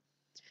time, and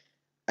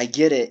I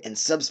get it. And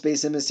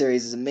Subspace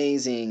Emissaries is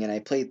amazing, and I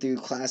played through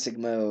classic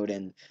mode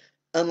and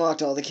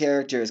unlocked all the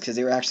characters because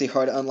they were actually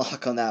hard to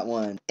unlock on that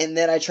one. And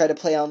then I tried to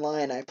play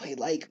online. I played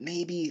like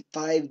maybe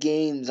 5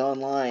 games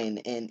online,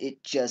 and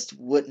it just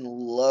wouldn't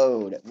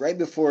load. Right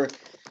before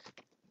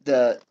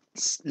the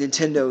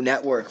Nintendo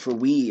Network for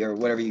Wii or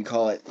whatever you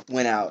call it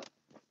went out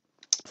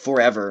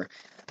forever,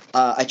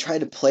 I tried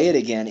to play it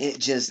again. It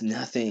just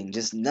nothing.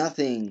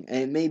 And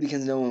it may be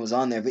because no one was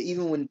on there, but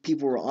even when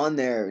people were on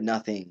there,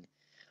 nothing.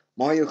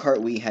 Mario Kart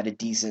Wii had a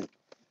decent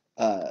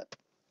uh,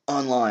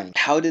 online.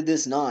 How did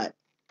this not?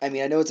 I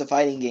mean, I know it's a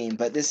fighting game,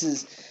 but this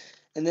is,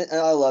 and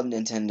I love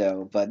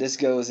Nintendo, but this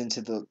goes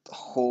into the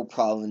whole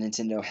problem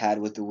Nintendo had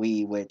with the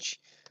Wii, which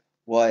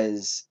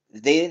was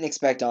they didn't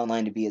expect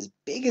online to be as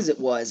big as it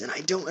was, and I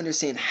don't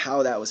understand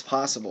how that was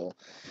possible.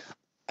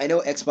 I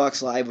know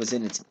Xbox Live was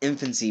in its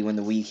infancy when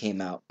the Wii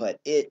came out, but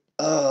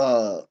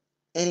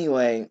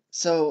anyway,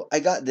 so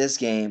I got this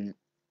game,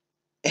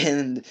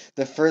 and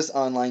the first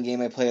online game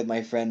I played with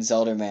my friend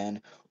Zelderman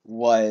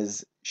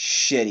was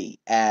shitty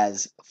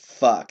as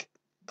fuck.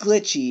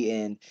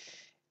 Glitchy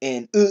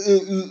and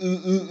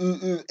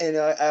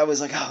I was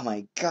like, oh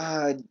my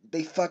god,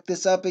 they fucked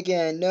this up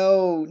again.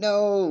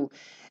 No.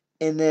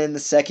 And then the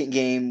second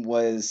game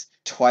was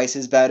twice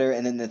as better,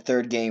 and then the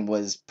third game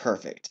was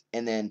perfect.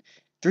 And then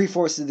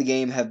 3/4 of the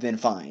game have been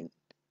fine.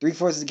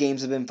 3/4 of the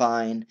games have been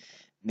fine.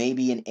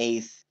 Maybe an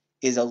eighth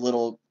is a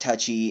little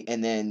touchy,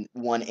 and then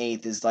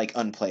 1/8 is like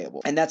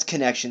unplayable. And that's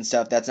connection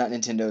stuff. That's not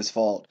Nintendo's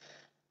fault.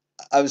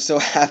 I was so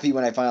happy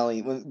when I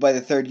finally, by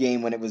the third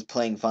game, when it was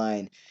playing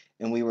fine,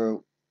 and we were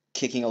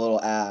kicking a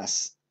little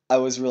ass. I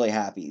was really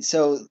happy.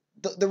 So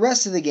the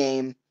rest of the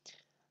game,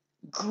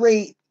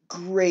 great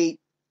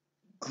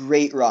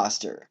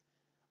roster.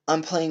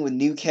 I'm playing with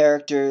new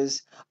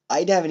characters.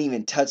 I haven't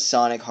even touched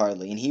Sonic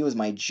hardly, and he was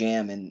my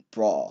jam in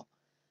Brawl.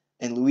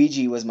 And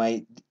Luigi was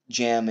my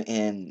jam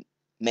in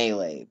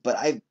Melee, but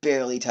I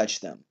barely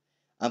touched them.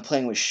 I'm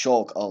playing with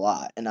Shulk a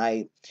lot, and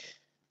I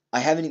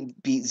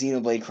haven't beat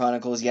Xenoblade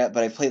Chronicles yet,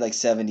 but I played like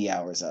 70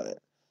 hours of it.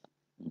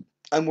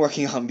 I'm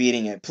working on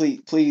beating it.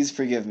 Please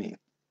forgive me.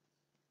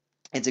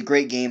 It's a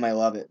great game. I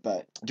love it,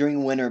 but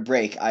during winter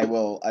break, I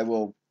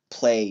will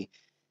play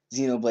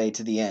Xenoblade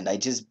to the end. I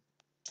just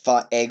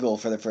fought Eggle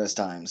for the first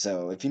time,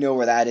 so if you know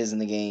where that is in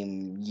the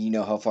game, you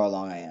know how far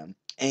along I am.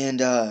 And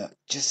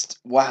just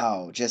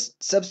wow,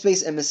 just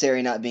Subspace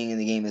Emissary not being in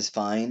the game is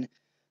fine,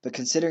 but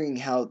considering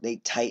how they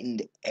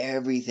tightened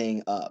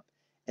everything up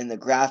and the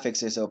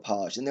graphics are so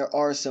polished and there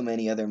are so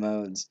many other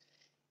modes,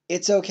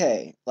 it's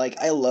okay. Like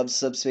I loved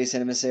Subspace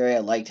Emissary. I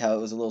liked how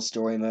it was a little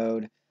story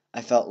mode.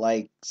 I felt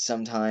like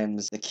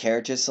sometimes the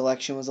character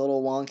selection was a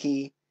little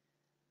wonky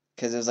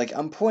because it was like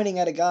I'm pointing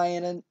at a guy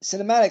in a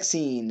cinematic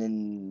scene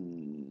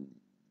and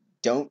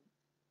don't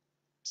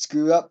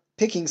screw up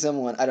picking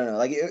someone. I don't know.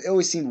 Like it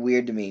always seemed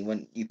weird to me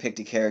when you picked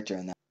a character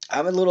in that.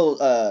 I'm a little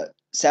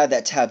sad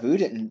that Taboo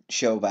didn't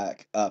show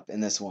back up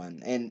in this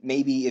one. And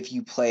maybe if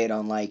you play it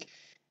on like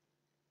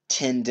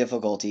 10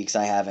 difficulty, because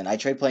I haven't. I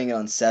tried playing it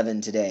on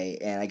 7 today,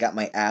 and I got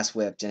my ass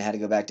whipped and had to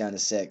go back down to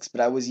 6.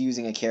 But I was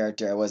using a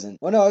character I wasn't.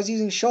 Well, no, I was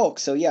using Shulk,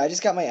 so yeah, I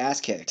just got my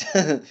ass kicked.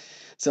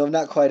 So I'm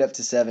not quite up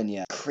to 7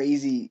 yet.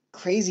 Crazy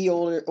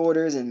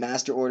orders and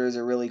master orders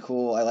are really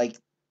cool. I like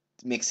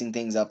mixing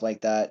things up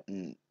like that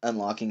and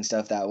unlocking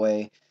stuff that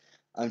way.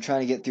 I'm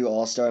trying to get through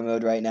All-Star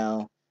mode right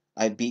now.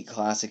 I beat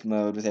classic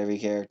mode with every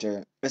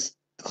character.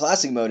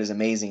 Classic mode is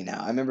amazing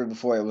now. I remember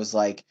before it was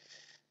like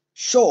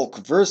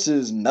Shulk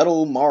versus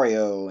Metal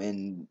Mario,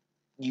 and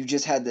you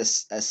just had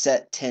this a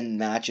set 10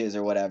 matches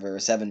or whatever, or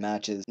 7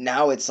 matches.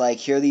 Now it's like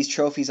here are these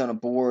trophies on a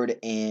board,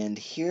 and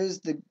here's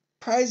the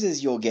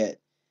prizes you'll get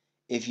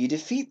if you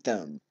defeat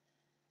them.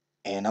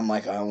 And I'm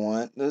like, I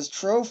want this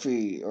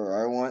trophy,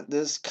 or I want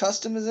this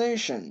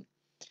customization.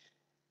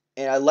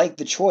 And I like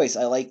the choice.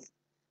 I like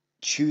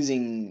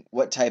choosing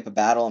what type of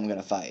battle I'm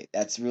gonna fight.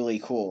 That's really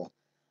cool.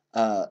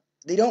 Uh,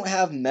 they don't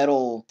have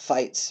metal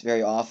fights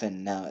very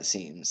often now, it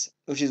seems,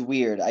 which is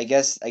weird. I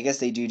guess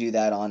they do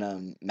that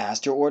on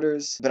master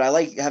orders, but I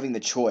like having the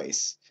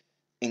choice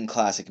in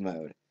classic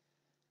mode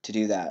to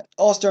do that.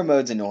 All-star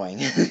mode's annoying.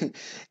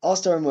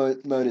 All-star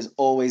mode is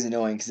always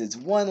annoying because it's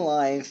one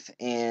life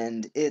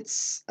and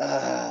it's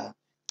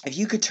if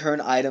you could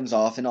turn items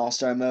off in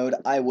All-Star mode,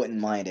 I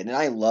wouldn't mind it. And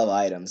I love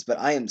items, but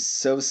I am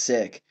so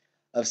sick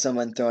of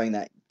someone throwing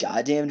that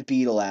goddamned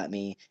beetle at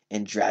me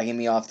and dragging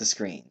me off the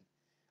screen.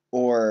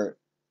 Or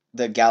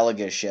the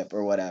Galaga ship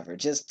or whatever.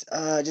 Just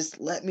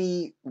let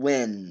me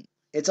win.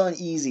 It's on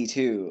easy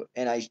too,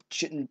 and I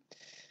shouldn't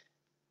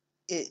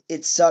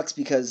it sucks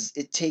because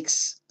it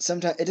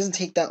doesn't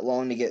take that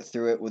long to get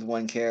through it with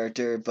one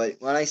character, but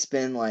when I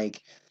spend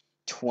like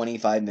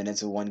 25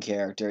 minutes with one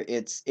character,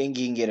 it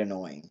can get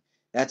annoying.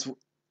 That's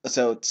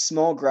so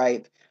small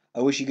gripe.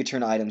 I wish you could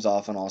turn items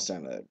off on All-Star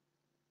mode.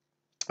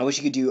 I wish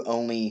you could do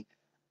only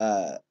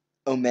uh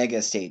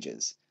Omega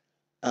stages.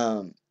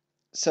 Um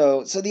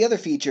so the other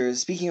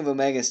features, speaking of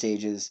Omega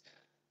stages,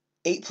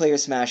 8-player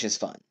Smash is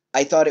fun.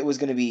 I thought it was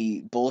going to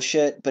be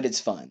bullshit, but it's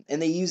fun. And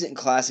they use it in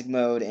classic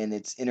mode, and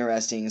it's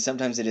interesting.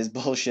 Sometimes it is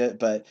bullshit,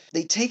 but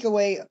they take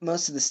away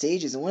most of the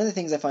stages. And one of the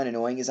things I find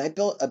annoying is I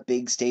built a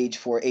big stage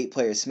for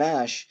 8-player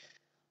Smash,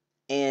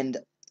 and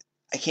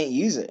I can't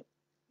use it.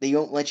 They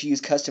won't let you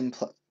use custom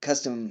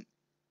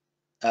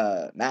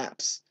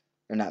maps,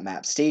 or not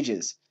maps,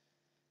 stages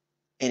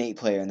in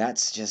 8-player, and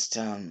that's just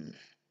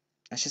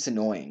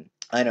annoying.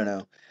 I don't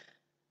know.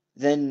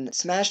 Then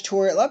Smash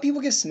Tour, a lot of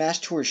people give Smash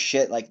Tour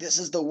shit, like, this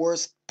is the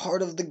worst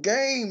part of the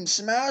game,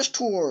 Smash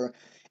Tour.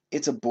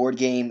 It's a board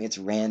game, it's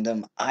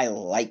random. I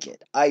like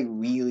it. I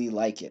really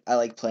like it. I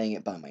like playing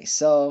it by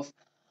myself.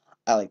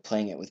 I like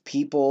playing it with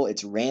people.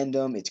 It's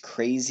random, it's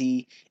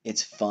crazy,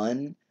 it's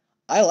fun.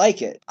 I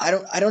like it. I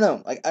don't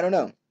know. Like, I don't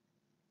know.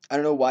 I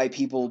don't know why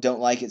people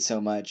don't like it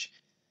so much.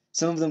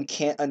 Some of them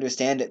can't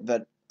understand it,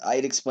 but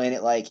I'd explain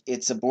it like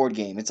it's a board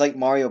game. It's like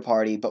Mario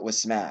Party but with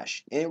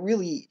Smash. And it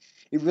really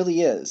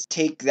is.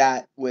 Take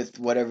that with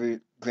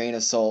whatever grain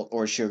of salt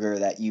or sugar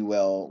that you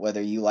will,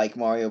 whether you like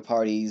Mario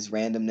Party's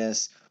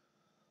randomness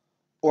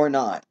or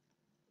not.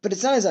 But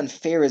it's not as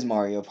unfair as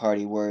Mario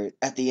Party, where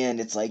at the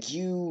end it's like,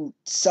 you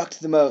sucked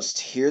the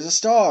most, here's a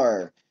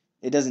star.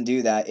 It doesn't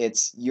do that.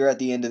 It's, you're at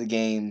the end of the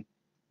game,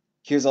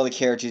 here's all the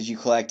characters you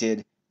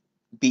collected,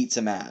 beat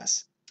some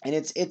ass. And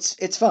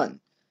it's fun.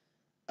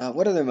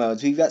 What other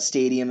modes? We've got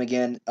Stadium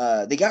again.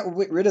 They got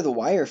rid of the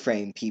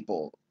wireframe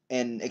people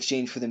in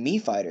exchange for the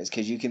Mii fighters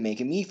because you can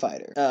make a Mii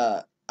fighter.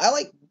 I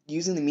like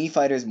using the Mii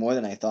fighters more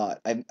than I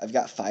thought. I've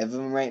got 5 of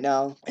them right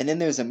now. And then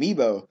there's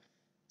Amiibo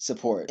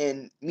support.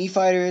 And Mii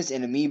fighters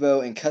and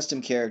Amiibo and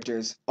custom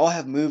characters all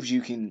have moves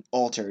you can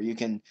alter. You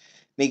can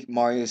make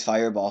Mario's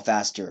fireball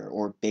faster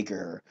or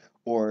bigger.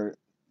 Or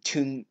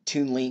Toon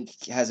Link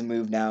has a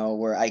move now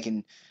where I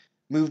can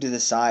move to the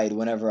side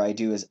whenever I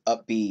do his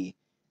up B,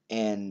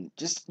 and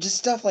just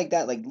stuff like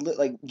that.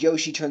 Like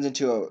Yoshi turns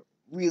into a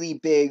really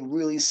big,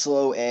 really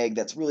slow egg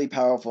that's really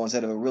powerful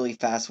instead of a really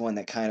fast one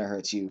that kind of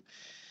hurts you.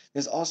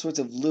 There's all sorts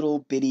of little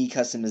bitty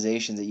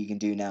customizations that you can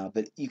do now,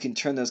 but you can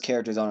turn those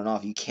characters on and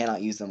off. You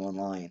cannot use them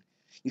online.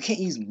 You can't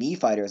use Mii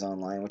fighters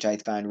online, which I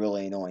find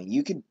really annoying.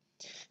 You could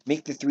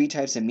make the 3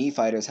 types of Mii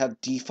fighters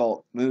have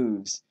default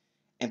moves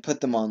and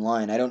put them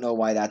online. I don't know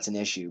why that's an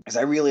issue, because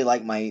I really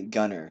like my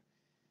gunner,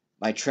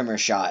 my trimmer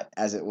shot,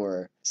 as it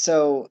were.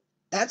 So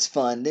that's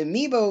fun. The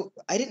amiibo,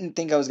 I didn't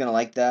think I was gonna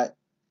like that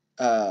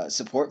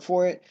support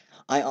for it.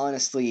 I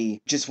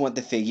honestly just want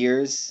the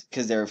figures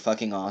because they're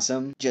fucking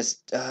awesome.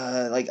 Just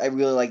like, I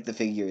really like the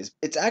figures.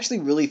 It's actually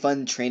really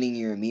fun training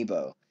your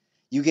amiibo.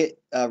 You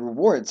get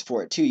rewards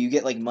for it too. You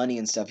get like money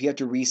and stuff. You have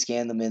to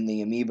rescan them in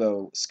the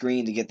amiibo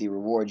screen to get the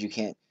rewards. You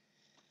can't,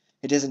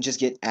 it doesn't just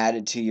get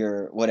added to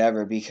your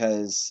whatever,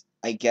 because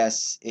I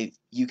guess if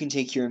you can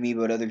take your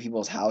amiibo to other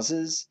people's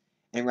houses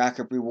and rack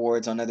up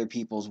rewards on other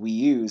people's Wii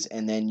U's,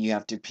 and then you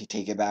have to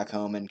take it back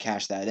home and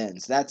cash that in.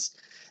 So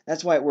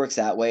that's why it works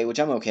that way, which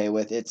I'm okay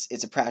with.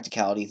 It's a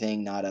practicality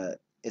thing,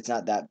 it's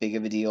not that big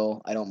of a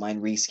deal. I don't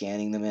mind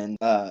rescanning them in.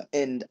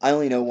 And I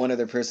only know one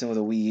other person with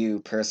a Wii U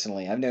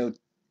personally. I know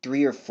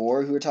 3 or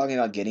 4 who are talking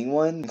about getting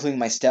one, including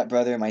my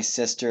stepbrother, my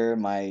sister,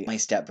 my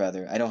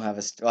stepbrother. I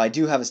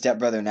do have a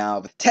stepbrother now,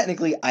 but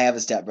technically I have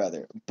a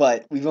stepbrother.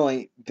 But I've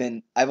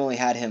only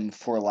had him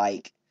for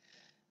like,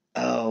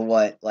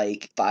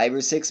 like 5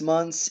 or 6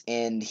 months,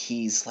 and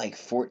he's like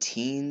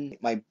 14.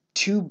 My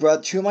two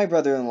of my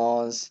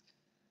brother-in-laws,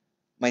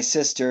 my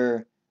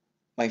sister,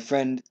 my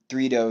friend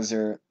Three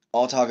Dozer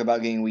all talk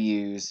about getting Wii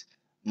U's.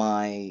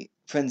 My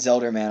friend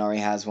Zelderman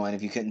already has one,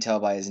 if you couldn't tell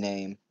by his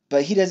name.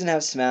 But he doesn't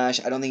have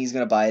Smash. I don't think he's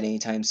going to buy it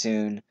anytime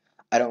soon.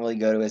 I don't really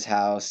go to his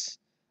house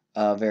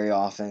very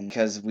often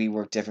because we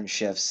work different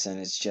shifts and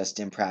it's just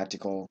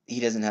impractical. He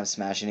doesn't have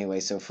Smash anyway,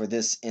 so for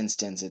this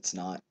instance, it's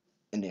not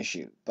an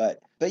issue. But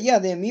yeah,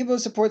 the Amiibo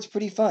support's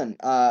pretty fun.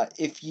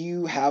 If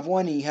you have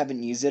one and you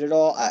haven't used it at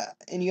all,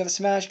 and you have a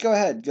Smash, go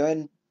ahead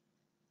and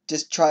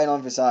just try it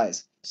on for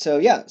size. So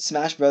yeah,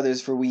 Smash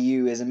Brothers for Wii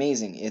U is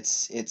amazing.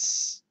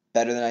 It's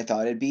better than I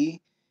thought it'd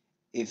be.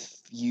 If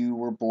you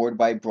were bored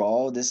by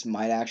Brawl, this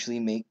might actually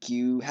make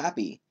you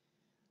happy.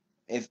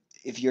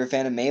 If you're a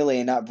fan of Melee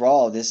and not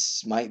Brawl,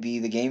 this might be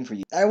the game for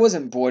you. I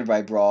wasn't bored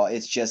by Brawl.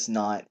 It's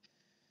not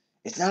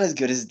as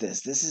good as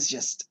this. This is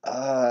just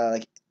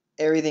like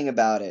everything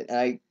about it. And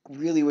I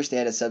really wish they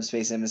had a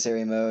Subspace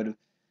Emissary mode,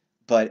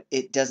 but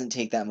it doesn't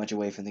take that much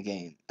away from the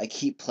game. I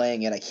keep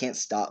playing it. I can't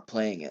stop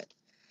playing it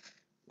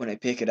when I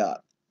pick it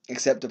up,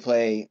 except to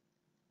play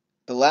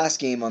the last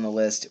game on the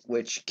list,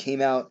 which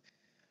came out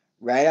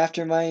right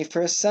after my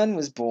first son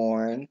was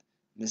born,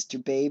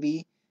 Mr.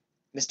 Baby,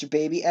 Mr.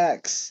 Baby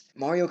X,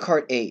 Mario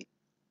Kart 8.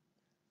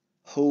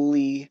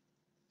 Holy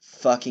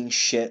fucking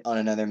shit on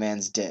another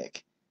man's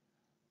dick.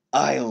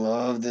 I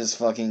love this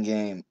fucking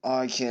game.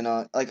 I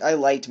cannot, like, I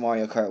liked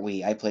Mario Kart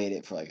Wii. I played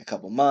it for like a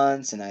couple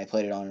months, and I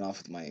played it on and off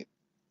with my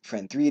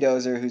friend Three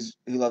Dozer,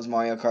 who loves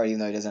Mario Kart, even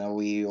though he doesn't have a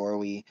Wii or a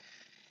Wii.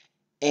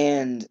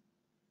 And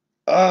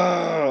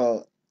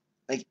oh,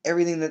 like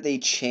everything that they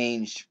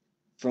changed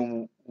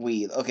from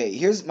Wii. Okay,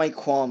 here's my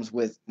qualms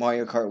with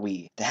Mario Kart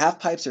Wii. The half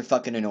pipes are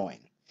fucking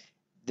annoying.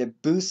 The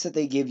boosts that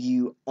they give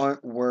you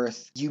aren't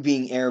worth you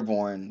being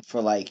airborne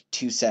for like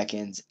 2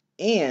 seconds,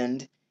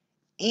 and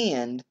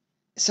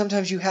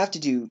sometimes you have to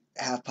do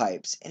half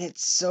pipes, and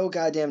it's so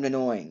goddamn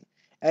annoying.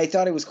 I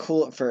thought it was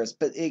cool at first,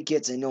 but it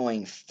gets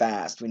annoying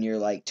fast when you're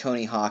like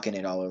Tony Hawking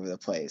it all over the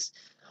place.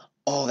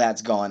 All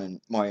that's gone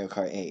in Mario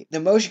Kart 8. The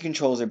motion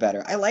controls are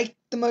better. I liked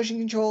the motion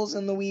controls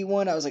in the Wii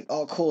one. I was like,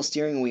 oh, cool,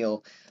 steering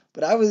wheel.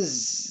 But it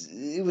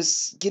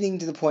was getting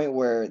to the point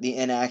where the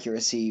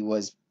inaccuracy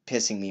was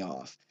pissing me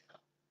off.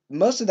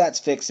 Most of that's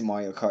fixed in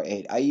Mario Kart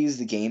 8. I use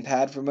the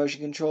gamepad for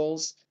motion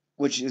controls,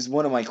 which is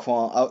one of my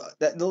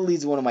that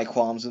leads to one of my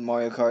qualms with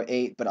Mario Kart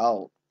 8, but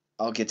I'll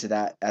get to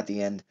that at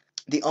the end.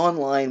 The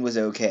online was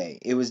okay.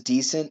 It was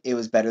decent. It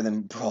was better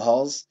than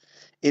Brawls.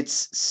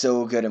 It's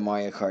so good in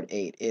Mario Kart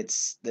 8.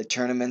 It's the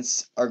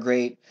tournaments are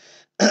great.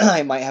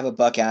 I might have a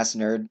buck ass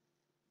nerd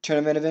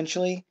tournament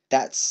eventually.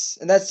 That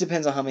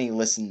depends on how many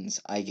listens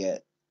I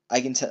get.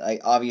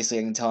 Obviously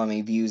I can tell how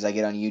many views I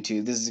get on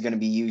YouTube. This is going to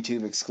be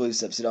YouTube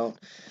exclusive, so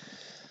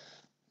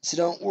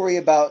don't worry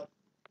about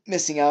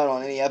missing out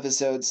on any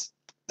episodes.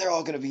 They're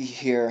all going to be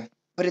here.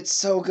 But it's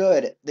so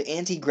good. The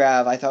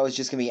anti-grav I thought was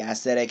just going to be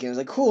aesthetic, and it was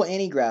like, cool,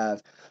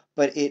 anti-grav.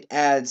 But it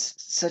adds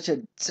such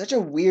a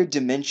weird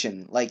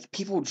dimension. Like,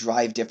 people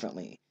drive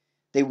differently.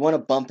 They want to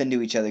bump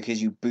into each other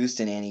because you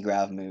boost in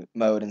anti-grav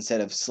mode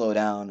instead of slow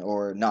down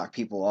or knock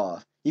people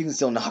off. You can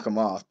still knock them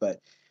off, but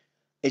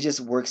it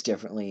just works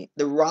differently.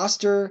 The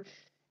roster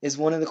is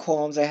one of the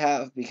qualms I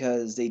have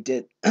because they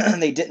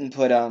didn't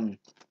put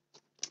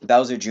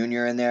Bowser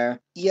Jr. in there.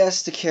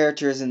 Yes, the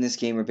characters in this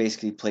game are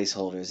basically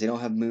placeholders. They don't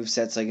have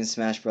movesets like in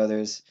Smash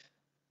Brothers,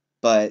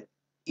 but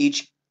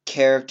each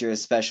character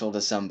is special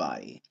to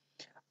somebody.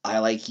 I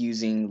like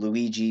using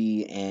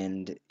Luigi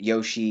and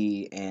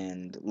Yoshi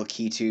and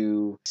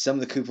Lakitu. Some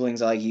of the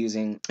Koopalings I like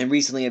using. And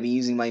recently I've been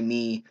using my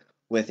Mii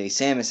with a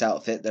Samus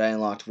outfit that I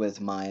unlocked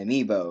with my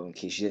amiibo. In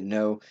case you didn't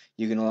know,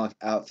 you can unlock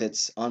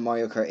outfits on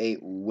Mario Kart 8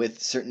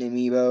 with certain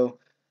amiibo.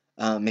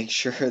 Make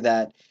sure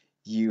that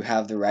you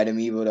have the right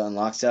amiibo to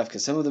unlock stuff,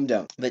 because some of them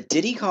don't. But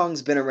Diddy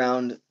Kong's been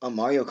around on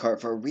Mario Kart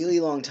for a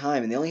really long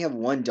time, and they only have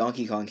one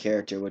Donkey Kong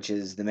character, which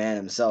is the man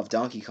himself,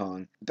 Donkey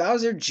Kong.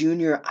 Bowser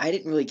Jr., I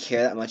didn't really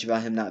care that much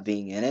about him not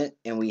being in it,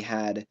 and we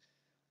had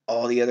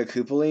all the other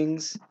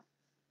Koopalings,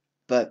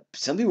 but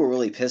some people were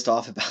really pissed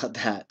off about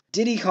that.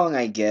 Diddy Kong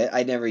I get,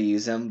 I never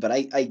use him, but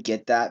I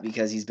get that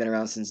because he's been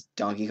around since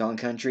Donkey Kong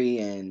Country,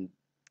 and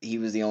he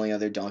was the only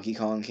other Donkey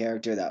Kong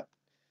character that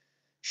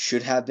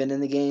should have been in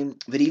the game.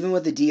 But even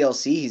with the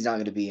DLC, he's not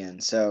going to be in.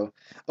 So,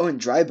 oh,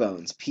 and Dry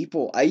Bones.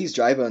 I use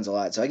Dry Bones a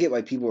lot, so I get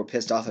why people were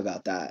pissed off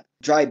about that.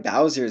 Dry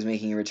Bowser is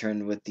making a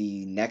return with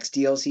the next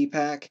DLC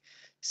pack.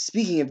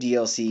 Speaking of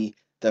DLC,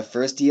 the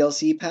first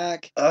DLC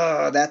pack,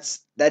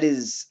 that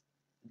is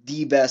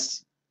the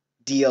best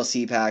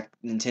DLC pack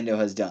Nintendo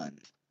has done.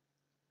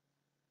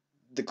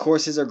 The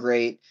courses are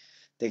great.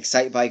 The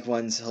Excite Bike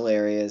one's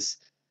hilarious.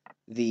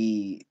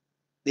 They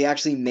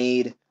actually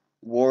made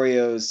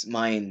Wario's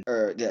mine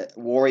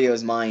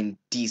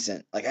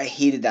decent. Like, I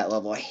hated that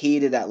level. I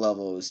hated that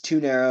level. It was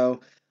too narrow.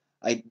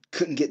 I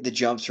couldn't get the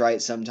jumps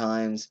right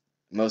sometimes.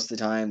 Most of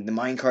the time, the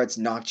minecarts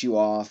knocked you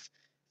off,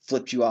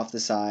 flipped you off the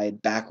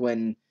side. Back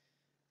when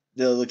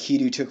the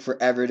Lakitu took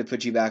forever to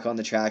put you back on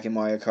the track in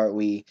Mario Kart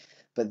Wii.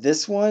 But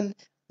this one,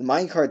 the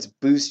minecarts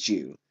boost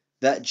you.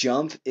 That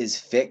jump is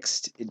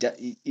fixed.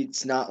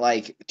 It's not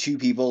like two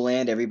people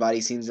land,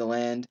 everybody seems to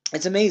land.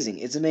 It's amazing.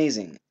 It's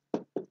amazing.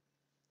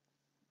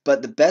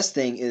 But the best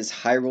thing is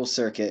Hyrule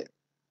Circuit,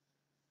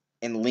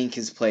 and Link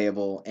is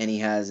playable, and he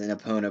has an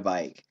Epona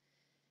bike.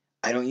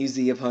 I don't use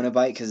the Epona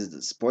bike because it's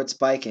a sports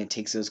bike, and it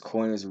takes those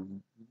corners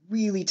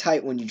really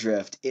tight when you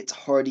drift. It's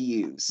hard to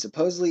use.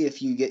 Supposedly,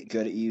 if you get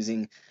good at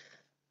using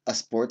a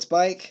sports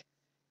bike,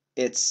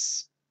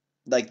 it's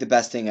like the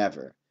best thing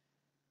ever.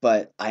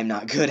 But I'm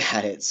not good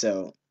at it,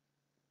 so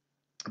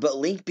But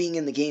Link being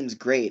in the game is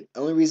great.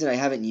 The only reason I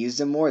haven't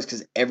used him more is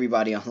because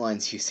everybody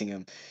online's using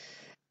him.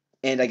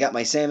 And I got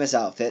my Samus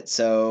outfit,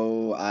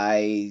 so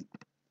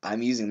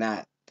I'm using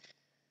that.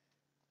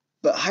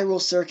 But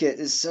Hyrule Circuit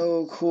is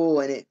so cool,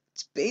 and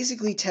it's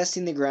basically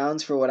testing the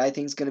grounds for what I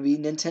think is going to be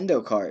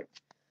Nintendo Kart.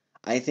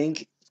 I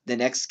think the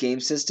next game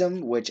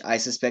system, which I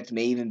suspect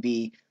may even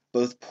be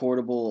both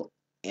portable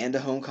and a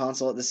home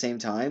console at the same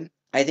time,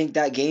 I think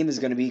that game is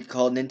going to be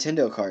called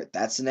Nintendo Kart.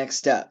 That's the next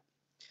step.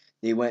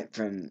 They went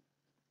from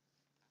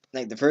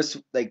the first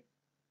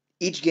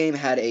each game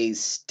had a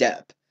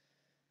step,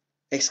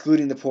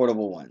 excluding the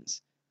portable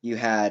ones. You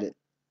had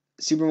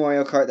Super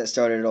Mario Kart that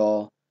started it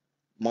all,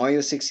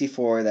 Mario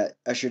 64 that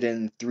ushered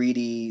in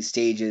 3D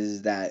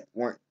stages that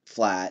weren't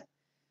flat,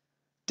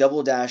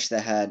 Double Dash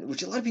that had,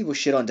 which a lot of people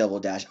shit on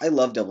Double Dash. I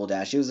love Double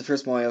Dash. It was the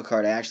first Mario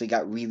Kart I actually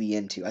got really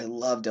into. I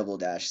love Double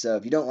Dash. So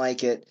if you don't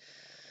like it,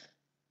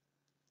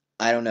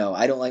 I don't know.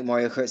 I don't like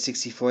Mario Kart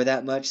 64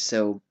 that much,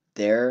 so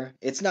there.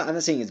 It's not, I'm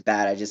not saying it's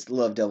bad. I just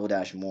love Double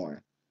Dash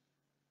more.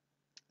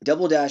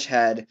 Double Dash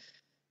had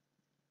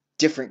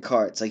different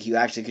carts. Like you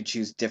actually could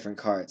choose different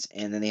carts,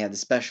 and then they had the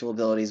special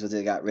abilities, which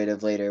they got rid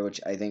of later, which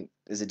I think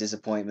is a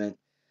disappointment.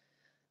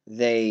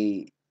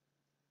 They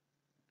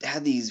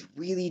had these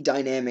really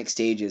dynamic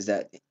stages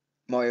that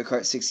Mario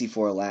Kart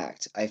 64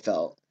 lacked. I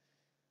felt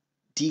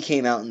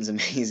DK Mountain's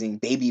amazing,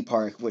 Baby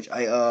Park, which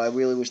I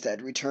really wish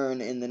that'd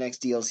return in the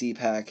next DLC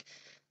pack.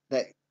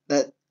 That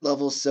that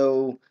level's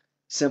so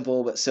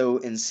simple but so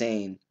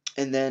insane.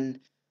 And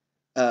then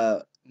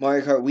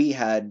Mario Kart Wii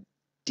had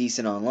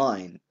decent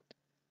online,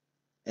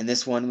 and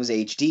this one was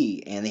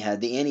HD, and they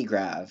had the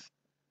anti-grav.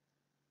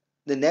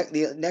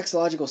 The next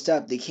logical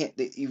step,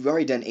 you've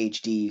already done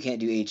HD. You can't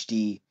do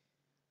HD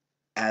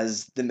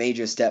as the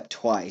major step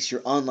twice.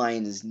 Your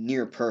online is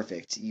near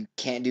perfect. You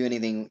can't do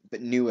anything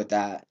but new with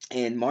that.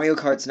 And Mario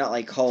Kart's not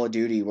like Call of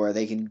Duty where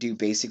they can do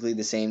basically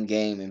the same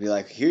game and be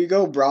like, here you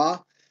go,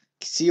 brah.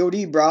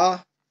 COD,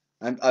 brah.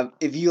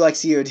 If you like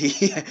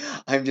COD,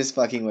 I'm just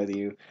fucking with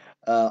you.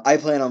 I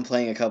plan on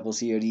playing a couple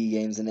COD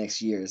games the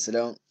next year,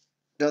 so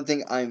don't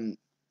think I'm.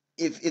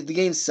 If the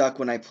games suck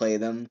when I play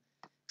them,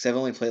 because I've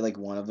only played like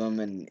one of them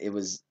and it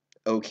was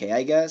okay,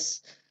 I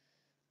guess.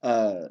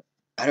 Uh,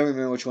 I don't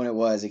remember which one it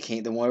was. It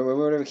came the one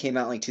whatever came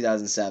out in like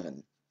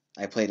 2007.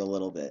 I played a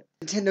little bit.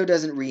 Nintendo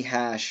doesn't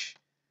rehash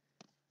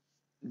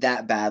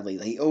that badly.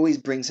 They always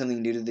bring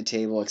something new to the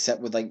table,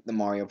 except with like the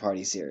Mario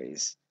Party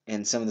series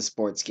and some of the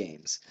sports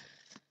games.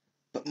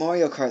 But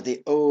Mario Kart,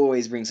 they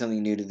always bring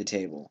something new to the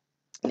table.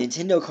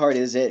 Nintendo Kart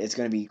is it. It's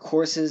going to be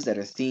courses that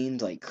are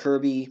themed like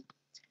Kirby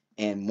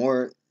and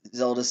more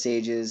Zelda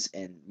stages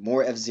and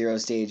more F-Zero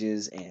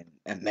stages and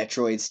a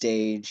Metroid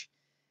stage,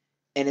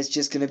 and it's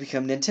just going to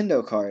become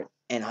Nintendo Kart,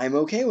 and I'm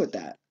okay with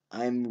that.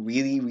 I'm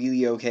really,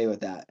 really okay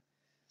with that.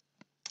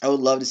 I would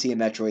love to see a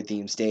Metroid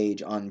themed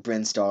stage on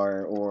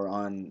Brinstar or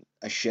on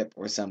a ship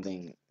or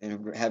something,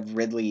 and have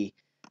Ridley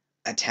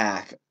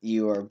attack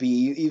you or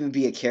even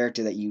be a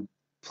character that you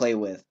play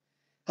with.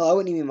 Hell, I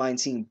wouldn't even mind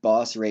seeing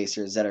boss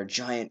racers that are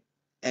giant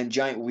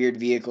weird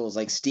vehicles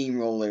like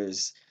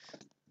steamrollers.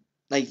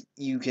 Like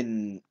you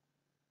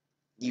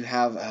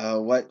have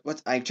what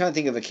I'm trying to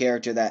think of a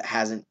character that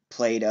hasn't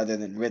played other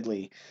than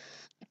Ridley.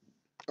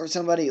 Or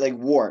somebody like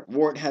Wart.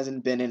 Wart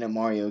hasn't been in a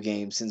Mario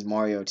game since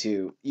Mario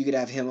 2. You could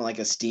have him like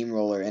a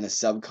steamroller in a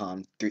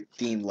subcom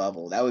themed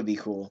level. That would be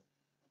cool.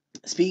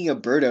 Speaking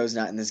of Birdo's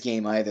not in this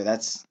game either.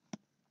 That's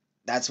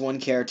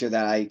one character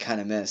that I kind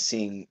of miss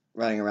seeing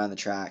running around the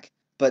track.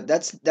 But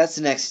that's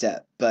the next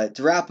step. But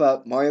to wrap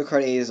up, Mario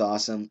Kart 8 is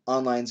awesome.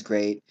 Online's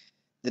great.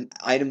 The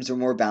items are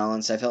more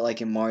balanced. I felt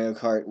like in Mario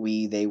Kart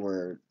Wii they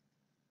were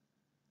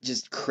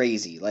just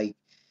crazy. Like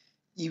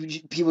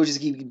people just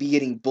keep be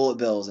getting bullet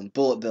bills and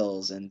bullet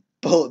bills and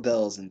bullet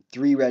bills and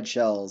 3 red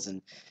shells,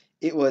 and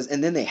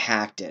and then they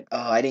hacked it. Oh,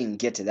 I didn't even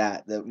get to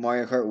that. The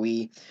Mario Kart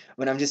Wii,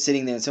 when I'm just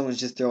sitting there and someone's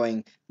just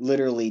throwing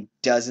literally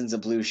dozens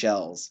of blue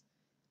shells,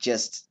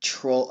 just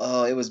troll.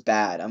 Oh, it was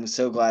bad. I'm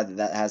so glad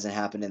that hasn't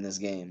happened in this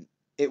game.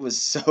 It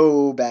was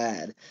so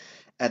bad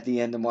at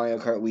the end of Mario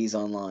Kart Wii's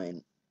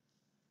online.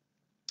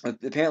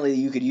 Apparently,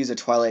 you could use a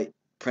Twilight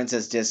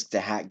Princess disc to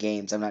hack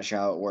games. I'm not sure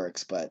how it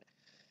works, but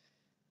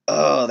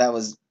oh, that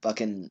was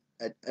fucking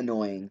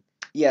annoying.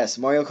 Yes,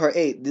 Mario Kart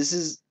 8.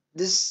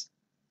 This.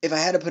 If I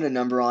had to put a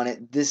number on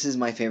it, this is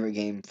my favorite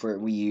game for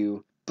Wii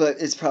U.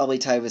 But it's probably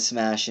tied with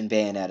Smash and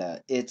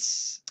Bayonetta.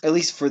 It's at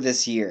least for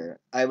this year.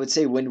 I would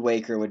say Wind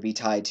Waker would be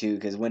tied too,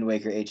 because Wind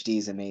Waker HD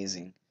is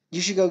amazing.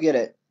 You should go get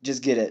it.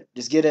 Just get it.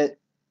 Just get it.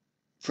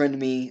 Friend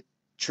me,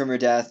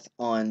 TremorDeth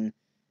on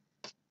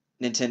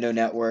Nintendo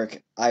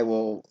Network. I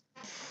will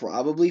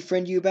probably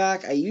friend you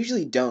back. I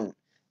usually don't,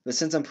 but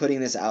since I'm putting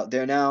this out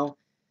there now,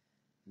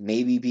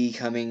 maybe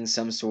becoming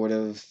some sort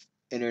of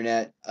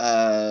internet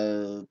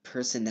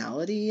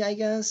personality, I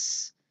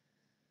guess,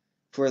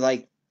 for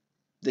like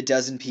the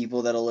dozen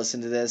people that'll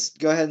listen to this.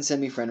 Go ahead and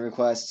send me friend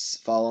requests,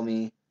 follow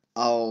me.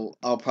 I'll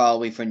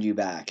probably friend you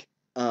back.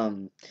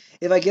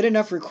 If I get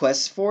enough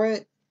requests for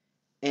it,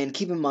 and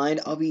keep in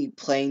mind I'll be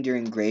playing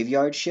during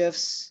graveyard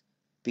shifts,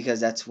 because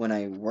that's when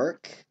I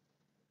work.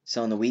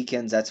 So on the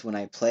weekends, that's when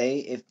I play.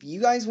 If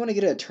you guys want to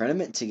get a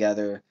tournament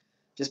together,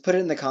 just put it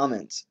in the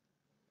comments.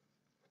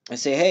 I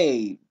say,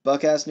 hey,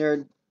 Buck Ass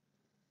Nerd,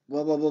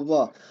 blah, blah, blah,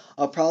 blah.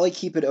 I'll probably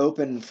keep it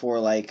open for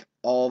like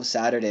all of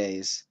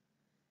Saturdays,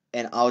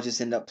 and I'll just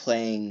end up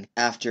playing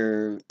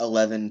after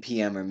 11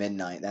 p.m. or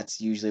midnight. That's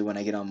usually when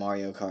I get on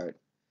Mario Kart.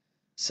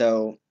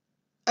 So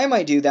I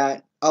might do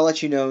that. I'll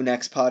let you know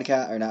next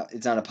podcast, or not,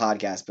 it's not a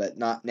podcast, but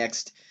not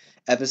next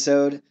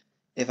episode,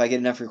 if I get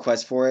enough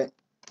requests for it.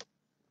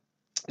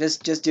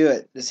 Just do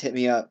it. Just hit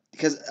me up.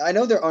 Because I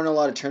know there aren't a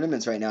lot of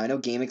tournaments right now. I know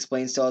Game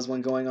Explain still has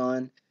one going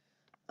on.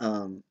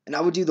 And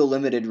I would do the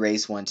limited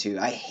race one too.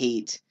 I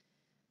hate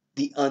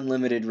the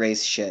unlimited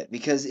race shit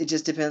because it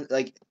just depends.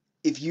 Like,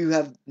 if you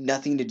have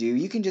nothing to do,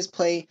 you can just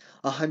play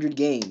 100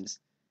 games,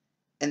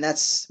 and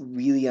that's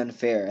really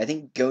unfair. I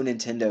think Go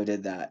Nintendo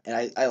did that,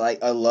 and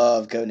I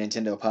love Go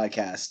Nintendo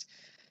podcast.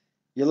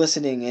 You're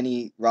listening,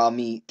 any raw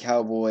meat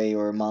cowboy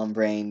or mom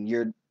brain,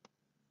 you're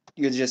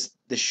just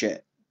the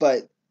shit.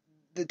 But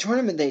the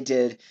tournament they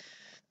did,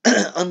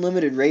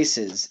 unlimited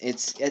races.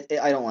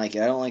 I don't like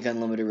it. I don't like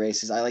unlimited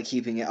races. I like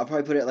keeping it. I'll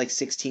probably put it at like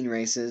 16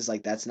 races.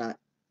 Like, that's not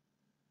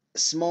a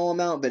small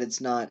amount, but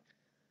it's not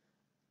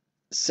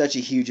such a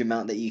huge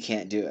amount that you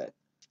can't do it.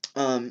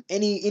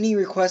 Any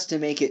request to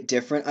make it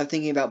different? I'm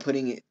thinking about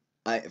putting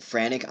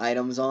frantic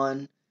items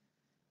on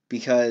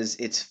because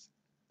it's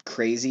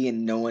crazy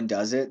and no one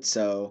does it.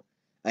 So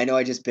I know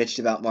I just bitched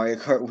about Mario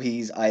Kart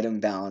Wii's item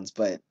balance,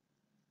 but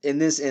in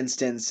this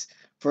instance,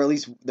 for at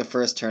least the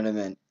first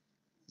tournament,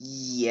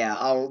 yeah,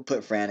 I'll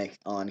put frantic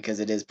on because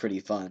it is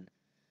pretty fun.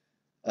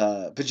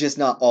 But just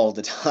not all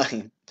the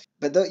time.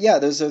 But yeah,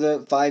 those are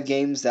the 5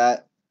 games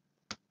that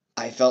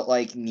I felt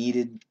like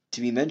needed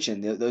to be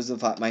mentioned. Those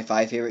are my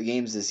 5 favorite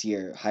games this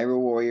year: Hyrule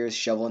Warriors,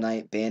 Shovel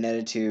Knight,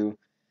 Bayonetta 2,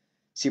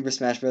 Super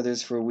Smash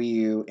Bros. For Wii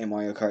U, and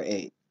Mario Kart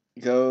 8.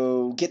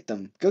 Go get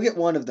them. Go get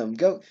one of them.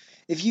 Go.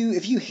 If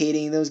you hate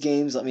any of those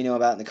games, let me know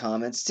about it in the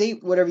comments. Say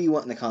whatever you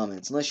want in the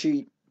comments, unless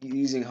you're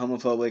using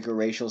homophobic or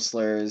racial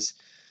slurs,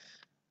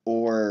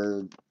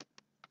 or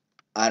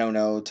I don't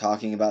know,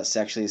 talking about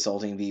sexually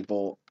assaulting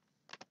people.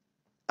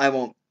 I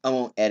won't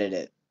edit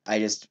it.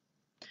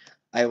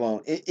 I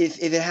won't.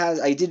 If it has,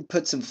 I did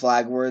put some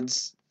flag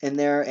words in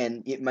there,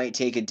 and it might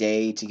take a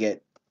day to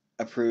get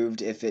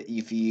approved if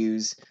you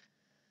use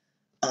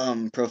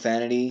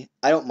profanity.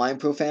 I don't mind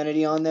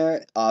profanity on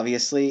there.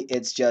 Obviously,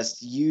 it's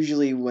just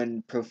usually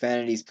when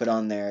profanity's put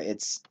on there,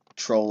 it's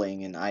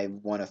trolling, and I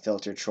want to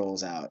filter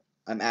trolls out.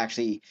 I'm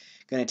actually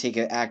gonna take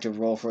an active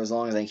role for as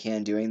long as I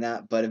can doing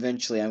that, but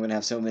eventually I'm gonna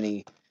have so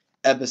many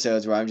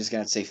episodes where I'm just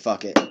gonna say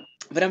fuck it.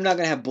 But I'm not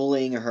gonna have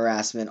bullying or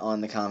harassment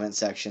on the comment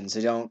section,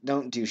 so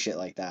don't do shit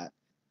like that.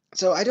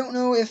 So I don't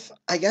know if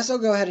I guess I'll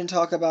go ahead and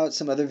talk about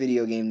some other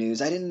video game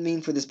news. I didn't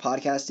mean for this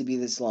podcast to be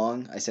this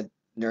long. I said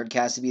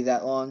NerdCast to be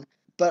that long,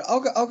 but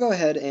I'll go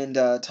ahead and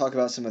talk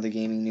about some other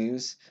gaming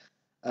news.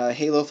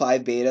 Halo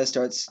 5 beta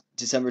starts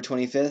December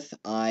 25th.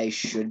 I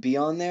should be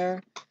on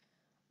there.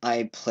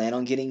 I plan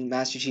on getting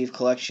Master Chief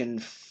Collection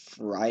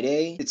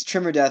Friday. It's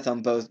TremorDeth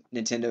on both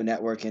Nintendo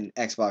Network and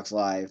Xbox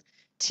Live.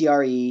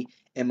 TremorDeth.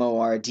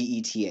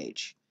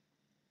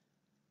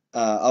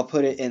 I'll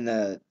put it in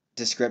the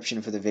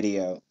description for the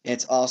video.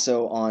 It's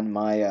also on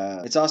my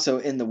it's also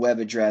in the web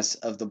address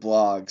of the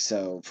blog,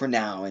 so for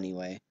now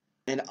anyway.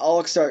 And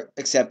I'll start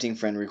accepting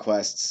friend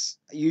requests.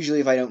 Usually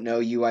if I don't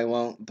know you, I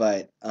won't,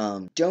 but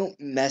don't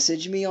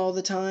message me all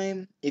the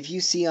time. If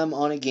you see I'm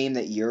on a game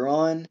that you're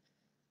on,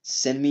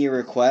 send me a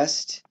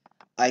request.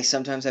 I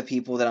sometimes have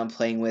people that I'm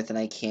playing with and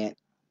I can't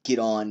get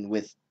on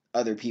with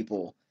other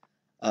people.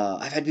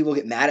 I've had people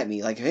get mad at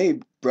me, like, "Hey,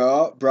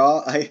 bro,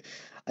 bro." I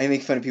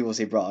make fun of people who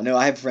say bro. No,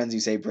 I have friends who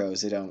say bro,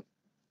 so don't.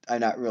 I'm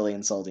not really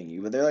insulting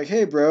you, but they're like,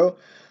 "Hey, bro,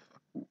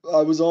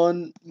 I was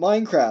on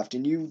Minecraft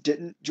and you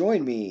didn't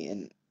join me,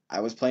 and I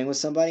was playing with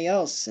somebody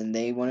else, and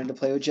they wanted to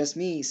play with just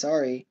me.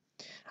 Sorry."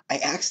 I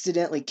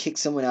accidentally kicked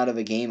someone out of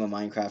a game of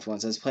Minecraft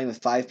once. I was playing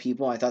with 5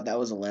 people. I thought that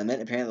was a limit.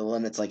 Apparently, the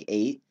limit's like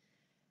 8.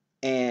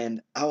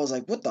 And I was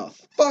like, "What the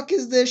fuck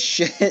is this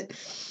shit?"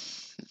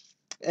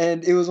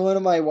 And it was one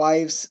of my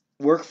wife's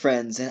work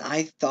friends, and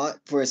I thought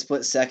for a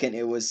split second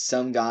it was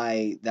some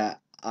guy that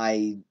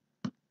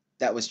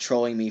was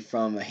trolling me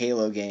from a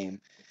Halo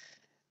game,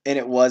 and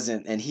it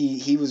wasn't. And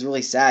he was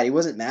really sad. He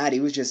wasn't mad. He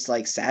was just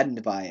like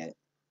saddened by it.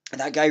 And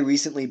that guy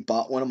recently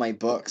bought one of my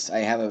books. I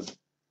have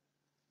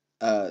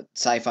a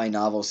sci-fi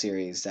novel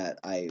series that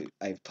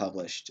I've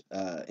published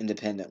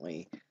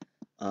independently.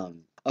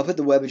 I'll put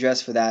the web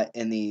address for that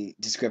in the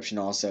description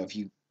also if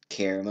you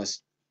care.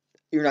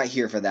 You're not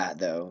here for that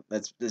though.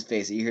 Let's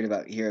face it.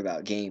 You hear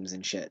about games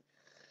and shit.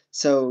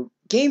 So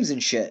games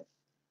and shit.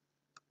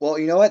 Well,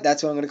 you know what?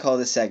 That's what I'm gonna call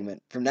this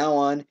segment. From now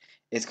on,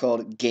 it's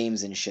called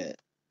games and shit,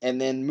 and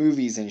then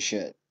movies and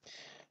shit.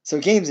 So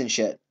games and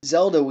shit.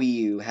 Zelda Wii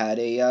U had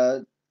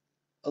a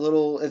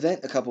little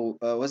event a couple.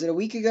 Was it a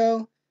week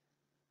ago?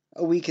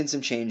 A week and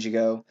some change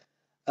ago.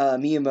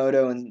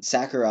 Miyamoto and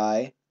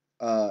Sakurai.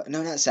 No,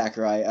 not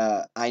Sakurai.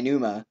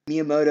 Inuma.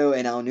 Miyamoto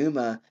and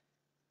Aonuma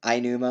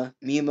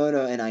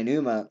Miyamoto and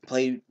Aonuma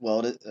played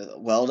Welda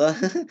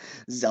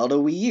Zelda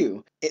Wii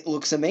U. It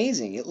looks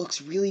amazing. It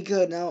looks really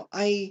good. Now,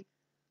 I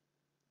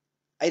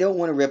don't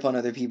want to rip on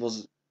other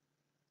people's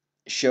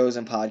shows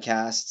and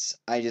podcasts.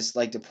 I just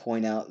like to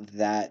point out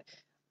that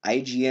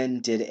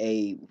IGN did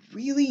a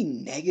really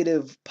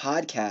negative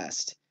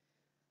podcast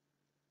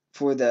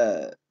for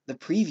the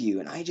preview,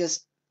 and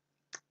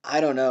I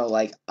don't know,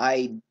 like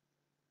I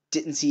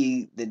didn't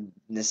see the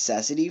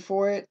necessity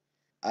for it.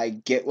 I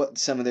get what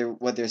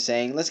they're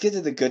saying. Let's get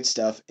to the good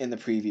stuff in the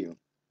preview.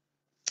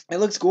 It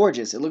looks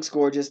gorgeous. It looks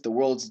gorgeous. The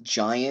world's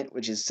giant,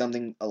 which is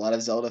something a lot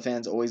of Zelda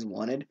fans always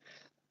wanted.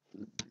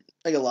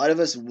 Like a lot of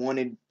us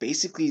wanted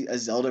basically a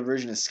Zelda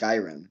version of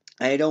Skyrim.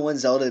 I don't want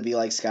Zelda to be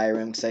like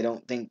Skyrim because I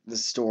don't think the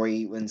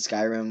story when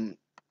Skyrim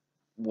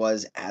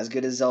was as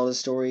good as Zelda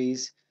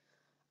stories.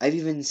 I've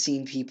even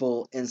seen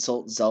people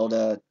insult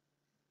Zelda.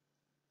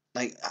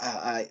 Like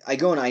I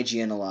go on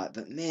IGN a lot,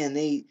 but man,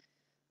 the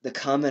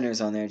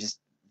commenters on there are just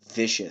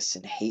vicious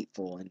and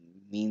hateful and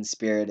mean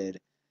spirited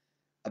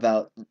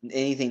about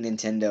anything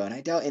Nintendo, and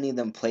I doubt any of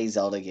them play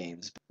Zelda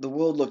games. The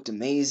world looked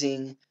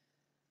amazing.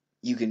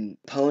 You can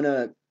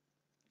Pona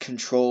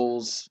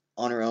controls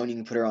on her own. You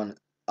can put her on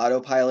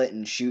autopilot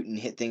and shoot and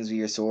hit things with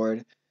your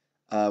sword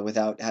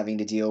without having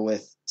to deal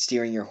with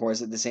steering your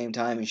horse at the same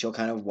time, and she'll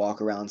kind of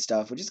walk around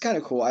stuff, which is kind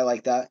of cool. I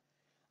like that.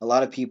 A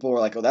lot of people are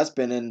like, "Oh, that's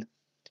been in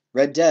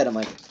Red Dead." I'm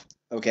like,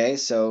 okay,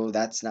 so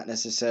that's not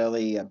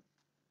necessarily a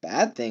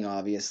bad thing,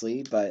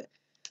 obviously, but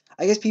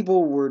I guess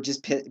people were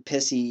just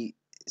pissy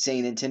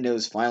saying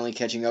Nintendo's finally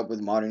catching up with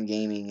modern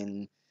gaming,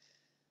 and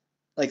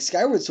like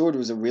Skyward Sword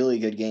was a really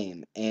good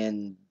game,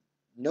 and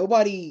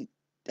nobody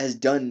has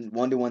done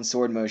one-to-one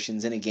sword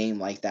motions in a game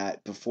like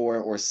that before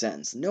or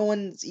since. No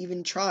one's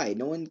even tried.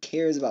 No one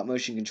cares about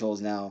motion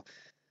controls now,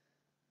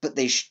 but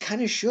they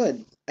kind of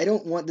should. I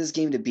don't want this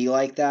game to be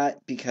like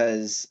that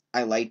because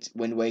I liked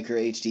Wind Waker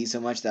HD so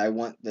much that I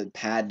want the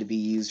pad to be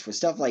used for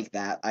stuff like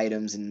that,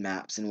 items and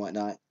maps and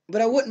whatnot.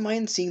 But I wouldn't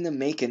mind seeing them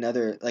make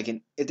another,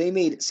 if they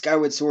made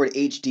Skyward Sword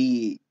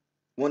HD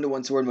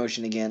one-to-one sword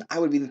motion again, I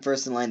would be the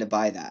first in line to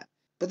buy that.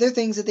 But there are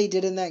things that they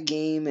did in that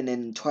game and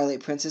in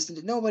Twilight Princess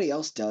that nobody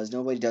else does.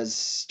 Nobody does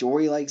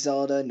story like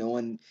Zelda. No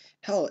one,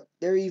 hell,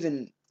 there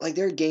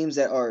are games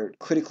that are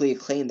critically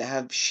acclaimed that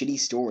have shitty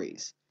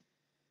stories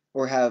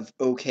or have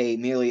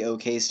merely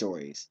okay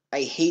stories.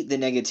 I hate the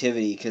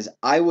negativity because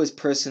I was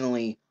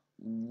personally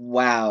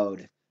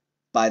wowed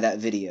by that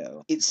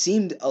video. It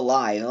seemed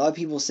alive. A lot of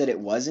people said it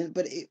wasn't,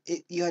 but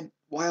you had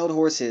wild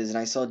horses and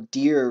I saw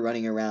deer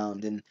running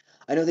around, and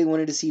I know they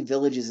wanted to see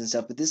villages and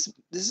stuff, but this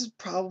is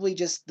probably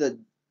just the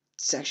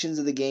sections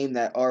of the game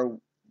that are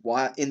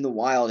in the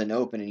wild and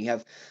open, and you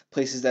have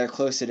places that are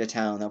closer to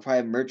town. They'll probably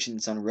have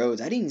merchants on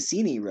roads. I didn't even see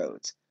any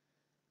roads.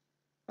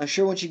 I'm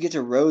sure once you get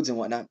to roads and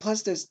whatnot,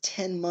 plus there's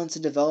 10 months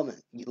of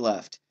development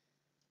left.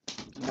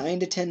 9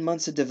 to 10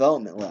 months of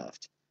development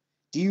left.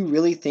 Do you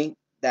really think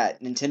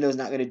that Nintendo's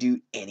not going to do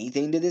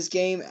anything to this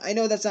game? I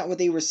know that's not what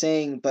they were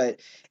saying,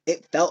 but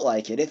it felt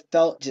like it. It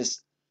felt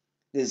just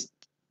this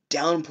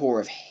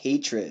downpour of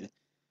hatred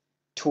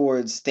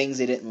towards things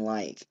they didn't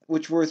like,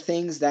 which were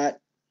things that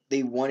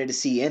they wanted to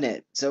see in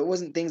it. So it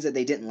wasn't things that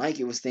they didn't like,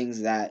 it was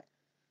things that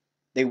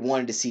they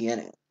wanted to see in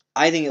it.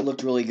 I think it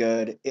looked really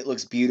good. It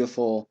looks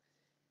beautiful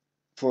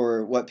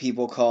for what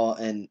people call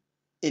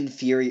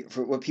inferior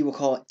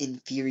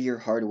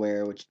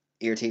hardware, which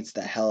irritates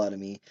the hell out of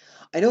me.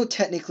 I know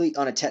technically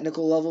on a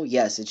technical level,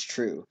 yes, it's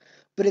true,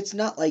 but it's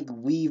not like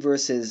Wii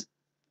versus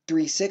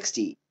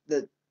 360.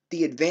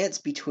 The advance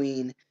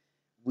between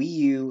Wii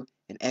U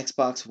and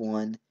Xbox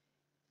One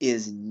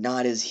is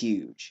not as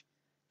huge.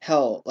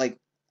 Hell, like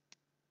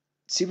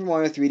Super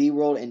Mario 3D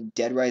World and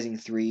Dead Rising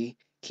 3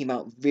 came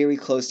out very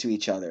close to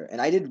each other,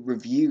 and I did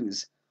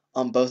reviews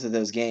on both of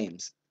those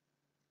games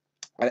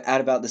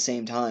at about the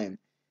same time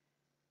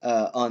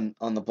on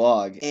the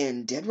blog.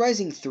 And Dead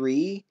Rising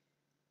 3,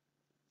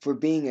 for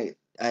being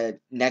a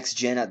next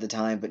gen at the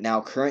time, but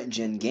now current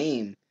gen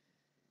game,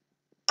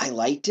 I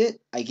liked it.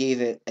 I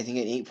gave it, I think,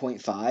 an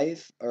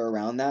 8.5 or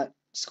around that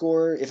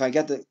score. If I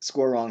get the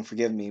score wrong,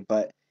 forgive me,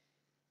 but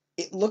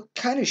it looked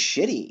kind of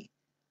shitty.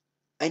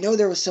 I know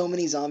there were so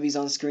many zombies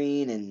on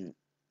screen and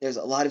there's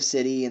a lot of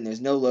city and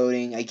there's no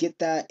loading. I get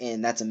that,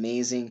 and that's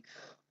amazing,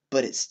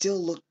 but it still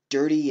looked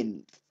dirty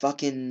and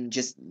fucking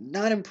just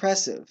not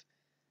impressive.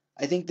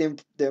 I think the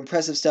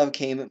impressive stuff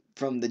came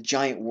from the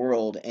giant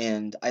world,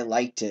 and I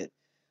liked it.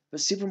 But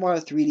Super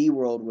Mario 3D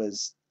World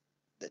was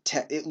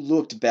it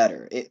looked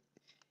better. It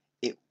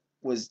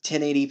was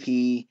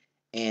 1080p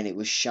and it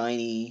was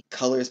shiny.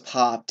 Colors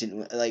popped,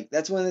 and like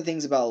that's one of the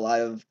things about a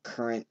lot of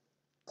current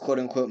quote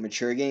unquote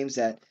mature games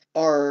that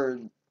are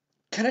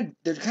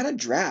they're kind of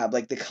drab.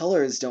 Like the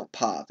colors don't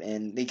pop,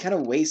 and they kind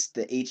of waste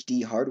the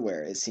HD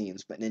hardware, it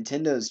seems. But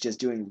Nintendo's just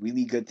doing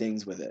really good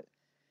things with it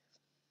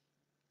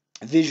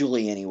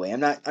visually anyway. I'm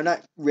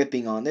not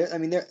ripping on there.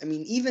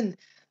 Even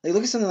like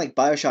look at something like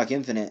BioShock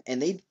Infinite,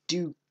 and they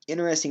do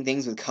interesting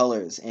things with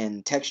colors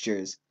and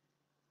textures.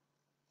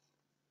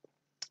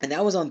 And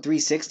that was on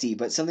 360,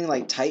 but something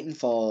like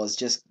Titanfall is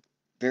just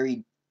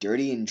very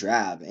dirty and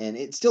drab, and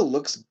it still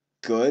looks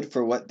good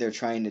for what they're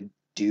trying to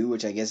do,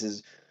 which I guess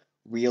is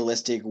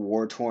realistic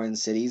war-torn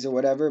cities or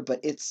whatever,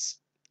 but it's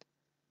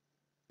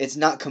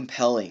not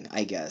compelling,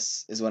 I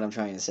guess, is what I'm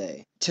trying to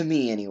say. To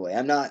me, anyway.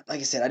 I'm not, like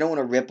I said, I don't want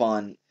to rip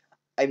on.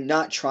 I'm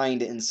not trying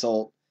to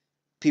insult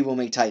people who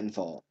make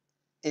Titanfall.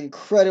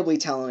 Incredibly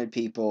talented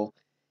people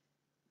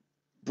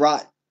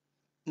brought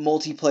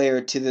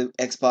multiplayer to the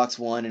Xbox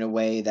One in a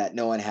way that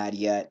no one had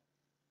yet.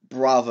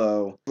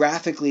 Bravo.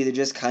 Graphically, they're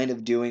just kind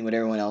of doing what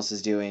everyone else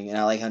is doing, and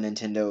I like how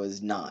Nintendo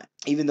is not.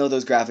 Even though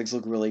those graphics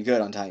look really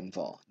good on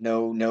Titanfall.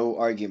 No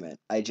argument.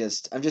 I'm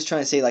just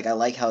trying to say, like, I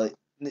like how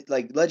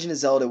like Legend of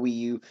Zelda Wii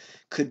U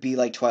could be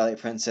like Twilight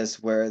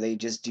Princess, where they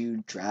just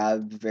do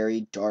drab,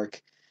 very dark,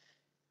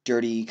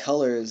 dirty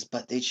colors,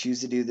 but they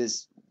choose to do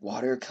this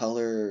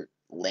watercolor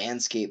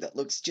landscape that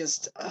looks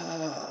just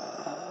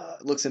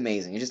looks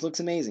amazing. It just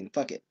looks amazing.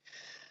 Fuck it.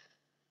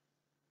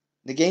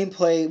 The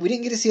gameplay, we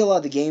didn't get to see a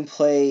lot of the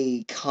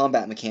gameplay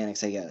combat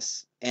mechanics, I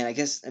guess. And I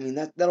guess, I mean,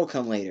 that'll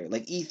come later.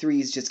 Like, E3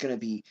 is just gonna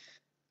be,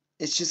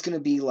 it's just gonna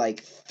be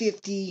like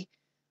 50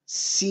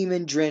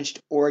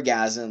 semen-drenched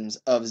orgasms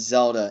of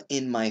Zelda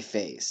in my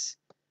face.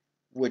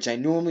 Which I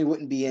normally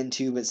wouldn't be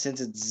into, but since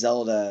it's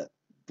Zelda,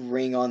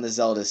 bring on the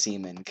Zelda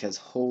semen, because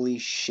holy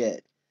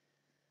shit.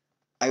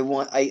 I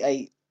want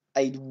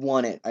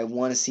it. I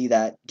want to see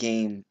that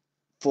game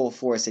full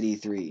force at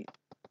E3.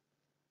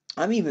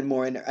 I'm even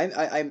more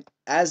I'm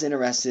as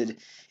interested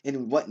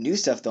in what new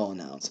stuff they'll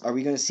announce. Are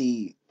we going to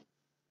see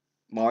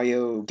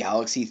Mario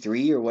Galaxy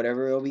 3 or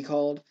whatever it'll be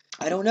called?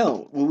 I don't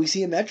know. Will we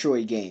see a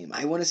Metroid game?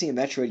 I want to see a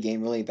Metroid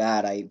game really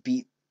bad. I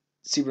beat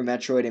Super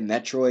Metroid and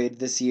Metroid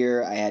this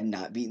year. I had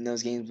not beaten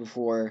those games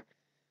before.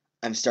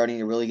 I'm starting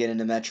to really get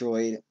into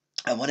Metroid.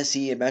 I want to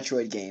see a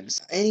Metroid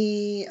games.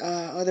 Any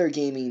other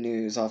gaming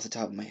news off the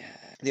top of my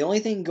head? The only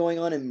thing going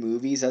on in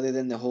movies other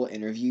than the whole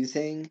interview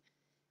thing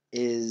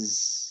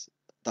is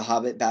The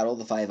Hobbit Battle of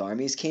the Five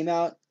Armies came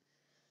out.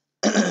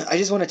 I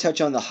just want to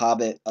touch on The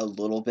Hobbit a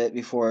little bit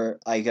before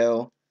I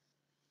go.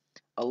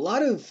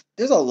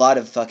 There's a lot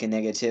of fucking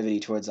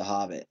negativity towards The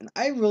Hobbit, and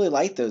I really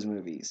like those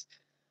movies.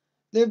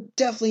 They're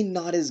definitely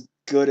not as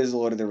good as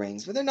Lord of the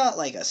Rings, but they're not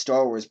like a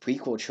Star Wars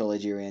prequel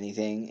trilogy or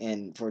anything.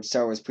 And for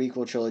Star Wars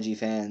prequel trilogy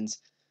fans,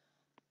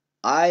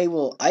 I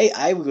will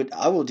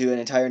do an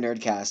entire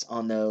nerdcast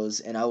on those,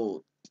 and I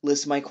will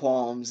list my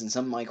qualms, and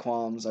some of my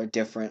qualms are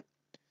different.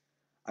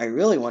 I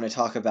really want to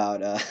talk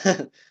about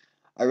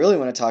I really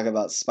want to talk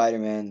about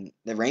Spider-Man,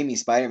 the Raimi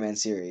Spider-Man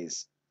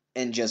series,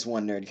 in just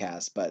one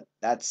nerdcast, but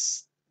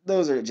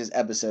those are just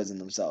episodes in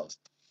themselves.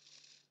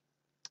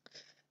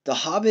 The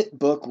Hobbit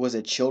book was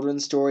a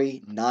children's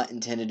story, not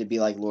intended to be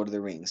like Lord of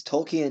the Rings.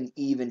 Tolkien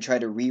even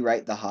tried to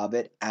rewrite The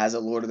Hobbit as a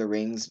Lord of the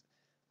Rings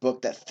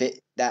book that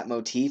fit that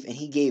motif, and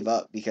he gave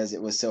up because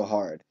it was so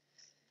hard.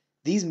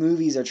 These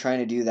movies are trying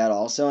to do that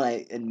also, and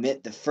I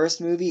admit the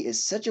first movie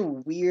is such a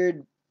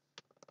weird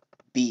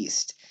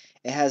beast.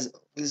 It has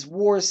this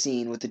war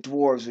scene with the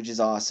dwarves, which is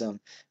awesome,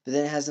 but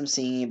then it has them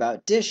singing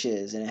about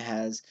dishes, and it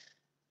has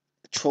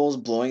trolls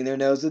blowing their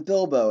nose with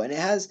Bilbo, and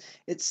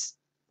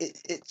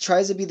it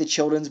tries to be the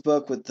children's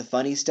book with the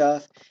funny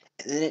stuff,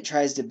 and then it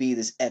tries to be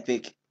this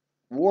epic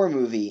war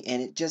movie,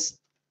 and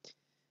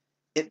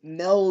it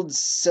melds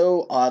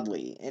so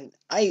oddly. And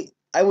I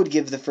would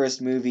give the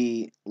first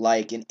movie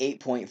like an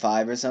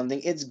 8.5 or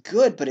something. It's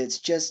good, but it's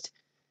just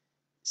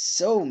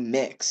so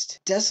mixed.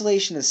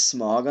 Desolation of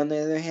Smog, on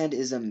the other hand,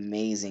 is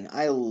amazing.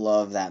 I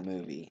love that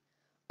movie.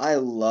 I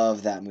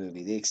love that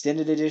movie. The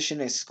extended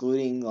edition,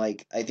 excluding,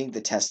 like, I think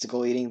the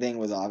testicle eating thing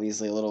was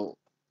obviously a little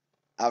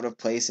out of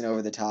place and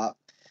over the top.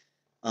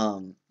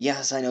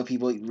 Yes, I know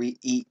people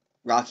eat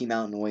Rocky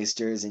Mountain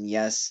oysters, and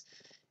yes,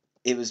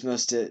 it was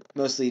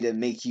mostly to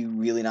make you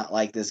really not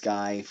like this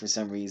guy for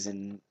some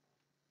reason,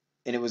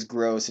 and it was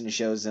gross, and it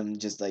shows him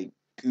just like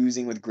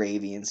oozing with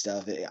gravy and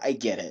stuff. I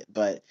get it,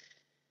 but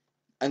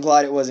I'm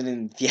glad it wasn't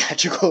in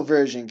theatrical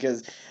version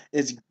because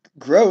it's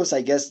gross.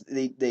 I guess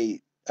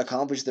they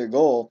accomplished their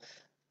goal,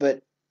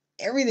 but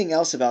everything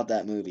else about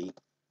that movie,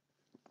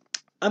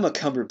 I'm a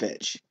cumber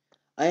bitch.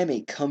 I am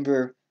a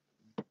cumber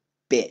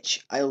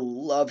bitch. I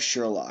love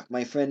Sherlock.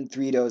 My friend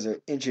Three Dozer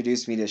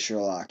introduced me to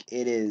Sherlock.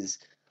 It is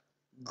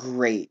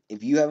great.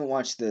 If you haven't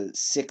watched the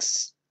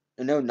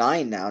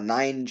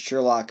nine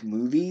Sherlock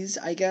movies,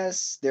 I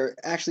guess they're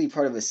actually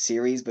part of a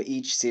series, but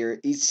each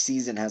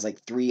season has like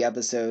 3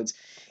 episodes,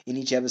 and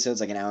each episode's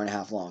like an hour and a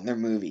half long. They're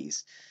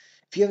movies.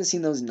 If you haven't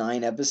seen those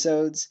 9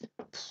 episodes,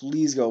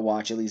 please go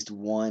watch at least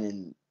one,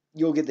 and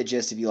you'll get the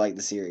gist if you like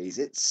the series.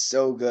 It's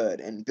so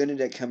good, and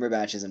Benedict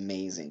Cumberbatch is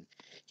amazing.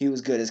 He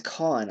was good as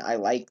Khan. I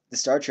like the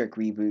Star Trek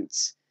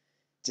reboots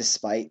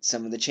despite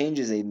some of the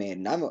changes they've made.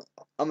 And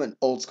I'm an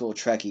old school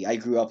Trekkie. I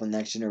grew up on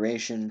Next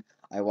Generation.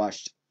 I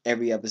watched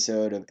every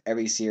episode of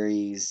every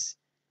series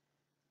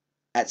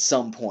at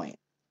some point.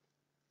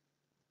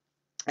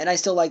 And I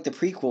still like the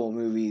prequel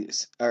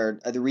movies, or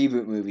the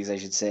reboot movies, I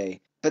should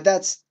say.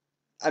 But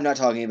I'm not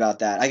talking about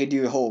that. I could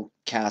do a whole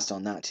cast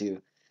on that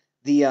too.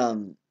 The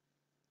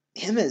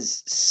him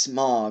as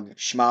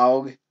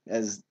Schmaug,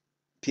 as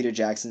Peter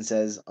Jackson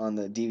says on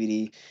the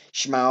DVD,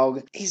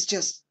 Schmaug. He's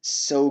just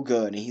so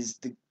good. He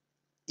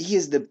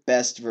is the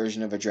best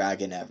version of a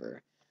dragon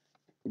ever.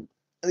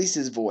 At least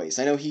his voice.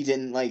 I know he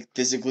didn't like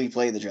physically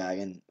play the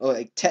dragon. Well,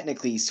 like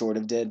technically he sort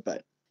of did,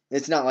 but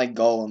it's not like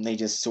Gollum. They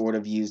just sort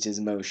of used his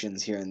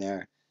motions here and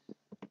there.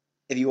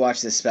 If you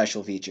watch the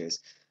special features.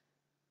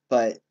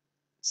 But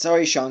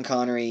sorry, Sean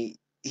Connery,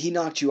 he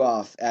knocked you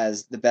off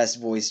as the best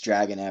voiced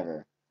dragon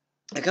ever.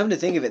 I come to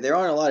think of it, there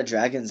aren't a lot of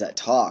dragons that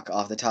talk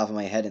off the top of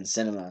my head in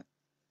cinema.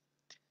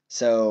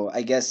 So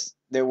I guess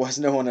there was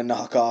no one to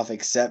knock off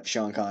except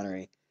Sean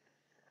Connery.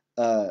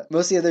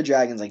 Most of the other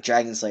dragons, like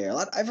Dragon Slayer,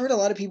 I've heard a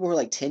lot of people who are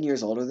like 10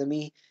 years older than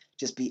me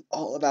just be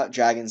all about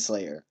Dragon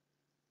Slayer.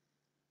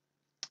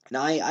 And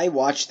I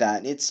watched that,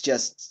 and it's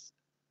just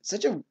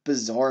such a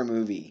bizarre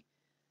movie.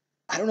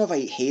 I don't know if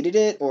I hated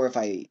it or if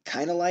I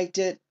kind of liked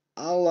it.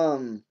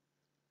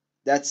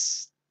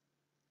 That's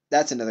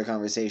that's another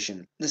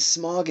conversation. The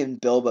Smog and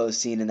Bilbo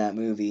scene in that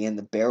movie and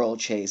the barrel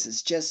chase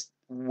is just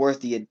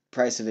worth the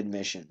price of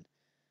admission.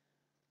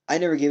 I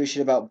never gave a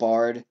shit about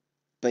Bard,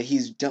 but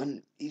he's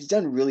done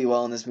really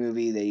well in this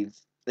movie. They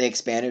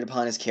expanded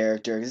upon his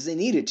character because they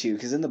needed to.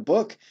 Because in the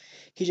book,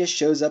 he just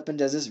shows up and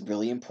does this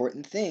really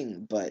important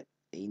thing, but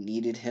they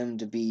needed him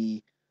to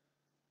be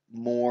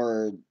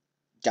more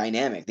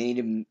dynamic. They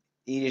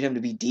needed him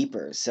to be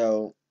deeper.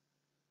 So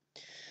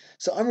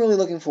I'm really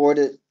looking forward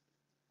to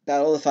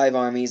Battle of the Five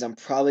Armies. I'm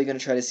probably gonna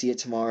try to see it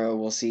tomorrow.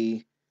 We'll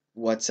see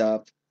what's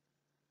up.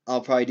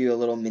 I'll probably do a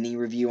little mini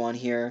review on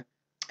here.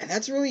 And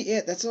that's really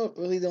it. That's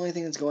really the only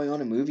thing that's going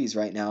on in movies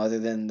right now, other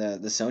than the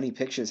Sony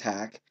Pictures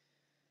hack.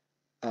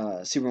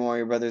 Super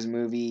Mario Brothers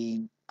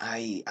movie.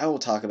 I will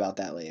talk about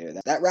that later.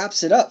 That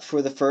wraps it up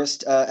for the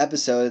first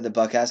episode of the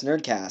Buckass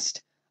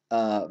Nerdcast.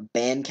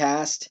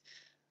 Bandcast.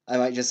 I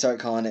might just start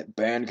calling it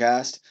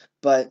Bandcast.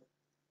 But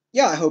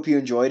yeah, I hope you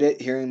enjoyed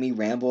it, hearing me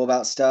ramble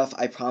about stuff.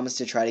 I promise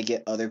to try to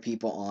get other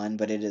people on,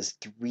 but it is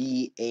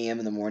 3 a.m.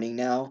 in the morning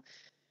now.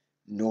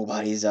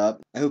 Nobody's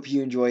up. I hope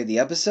you enjoyed the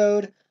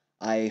episode.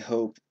 I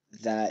hope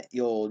that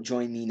you'll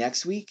join me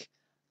next week.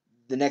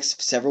 The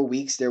next several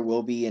weeks, there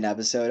will be an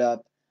episode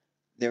up.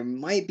 There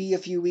might be a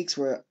few weeks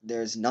where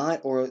there's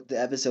not, or the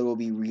episode will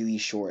be really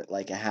short,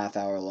 like a half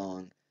hour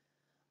long.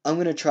 I'm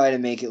going to try to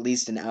make at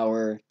least an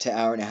hour to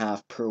hour and a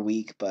half per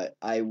week, but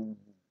I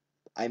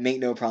make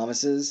no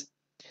promises.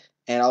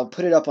 And I'll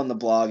put it up on the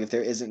blog if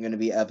there isn't going to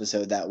be an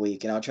episode that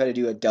week, and I'll try to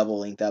do a double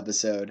length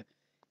episode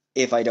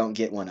if I don't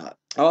get one up.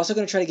 I'm also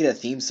going to try to get a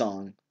theme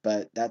song,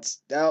 but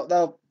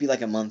that'll be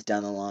like a month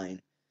down the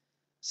line.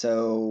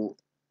 So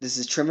this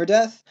is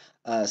TremorDeth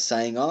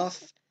signing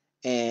off,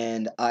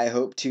 and I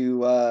hope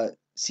to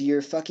see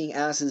your fucking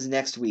asses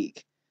next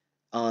week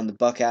on the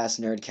Buck Ass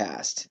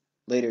Nerdcast.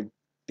 Later,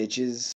 bitches.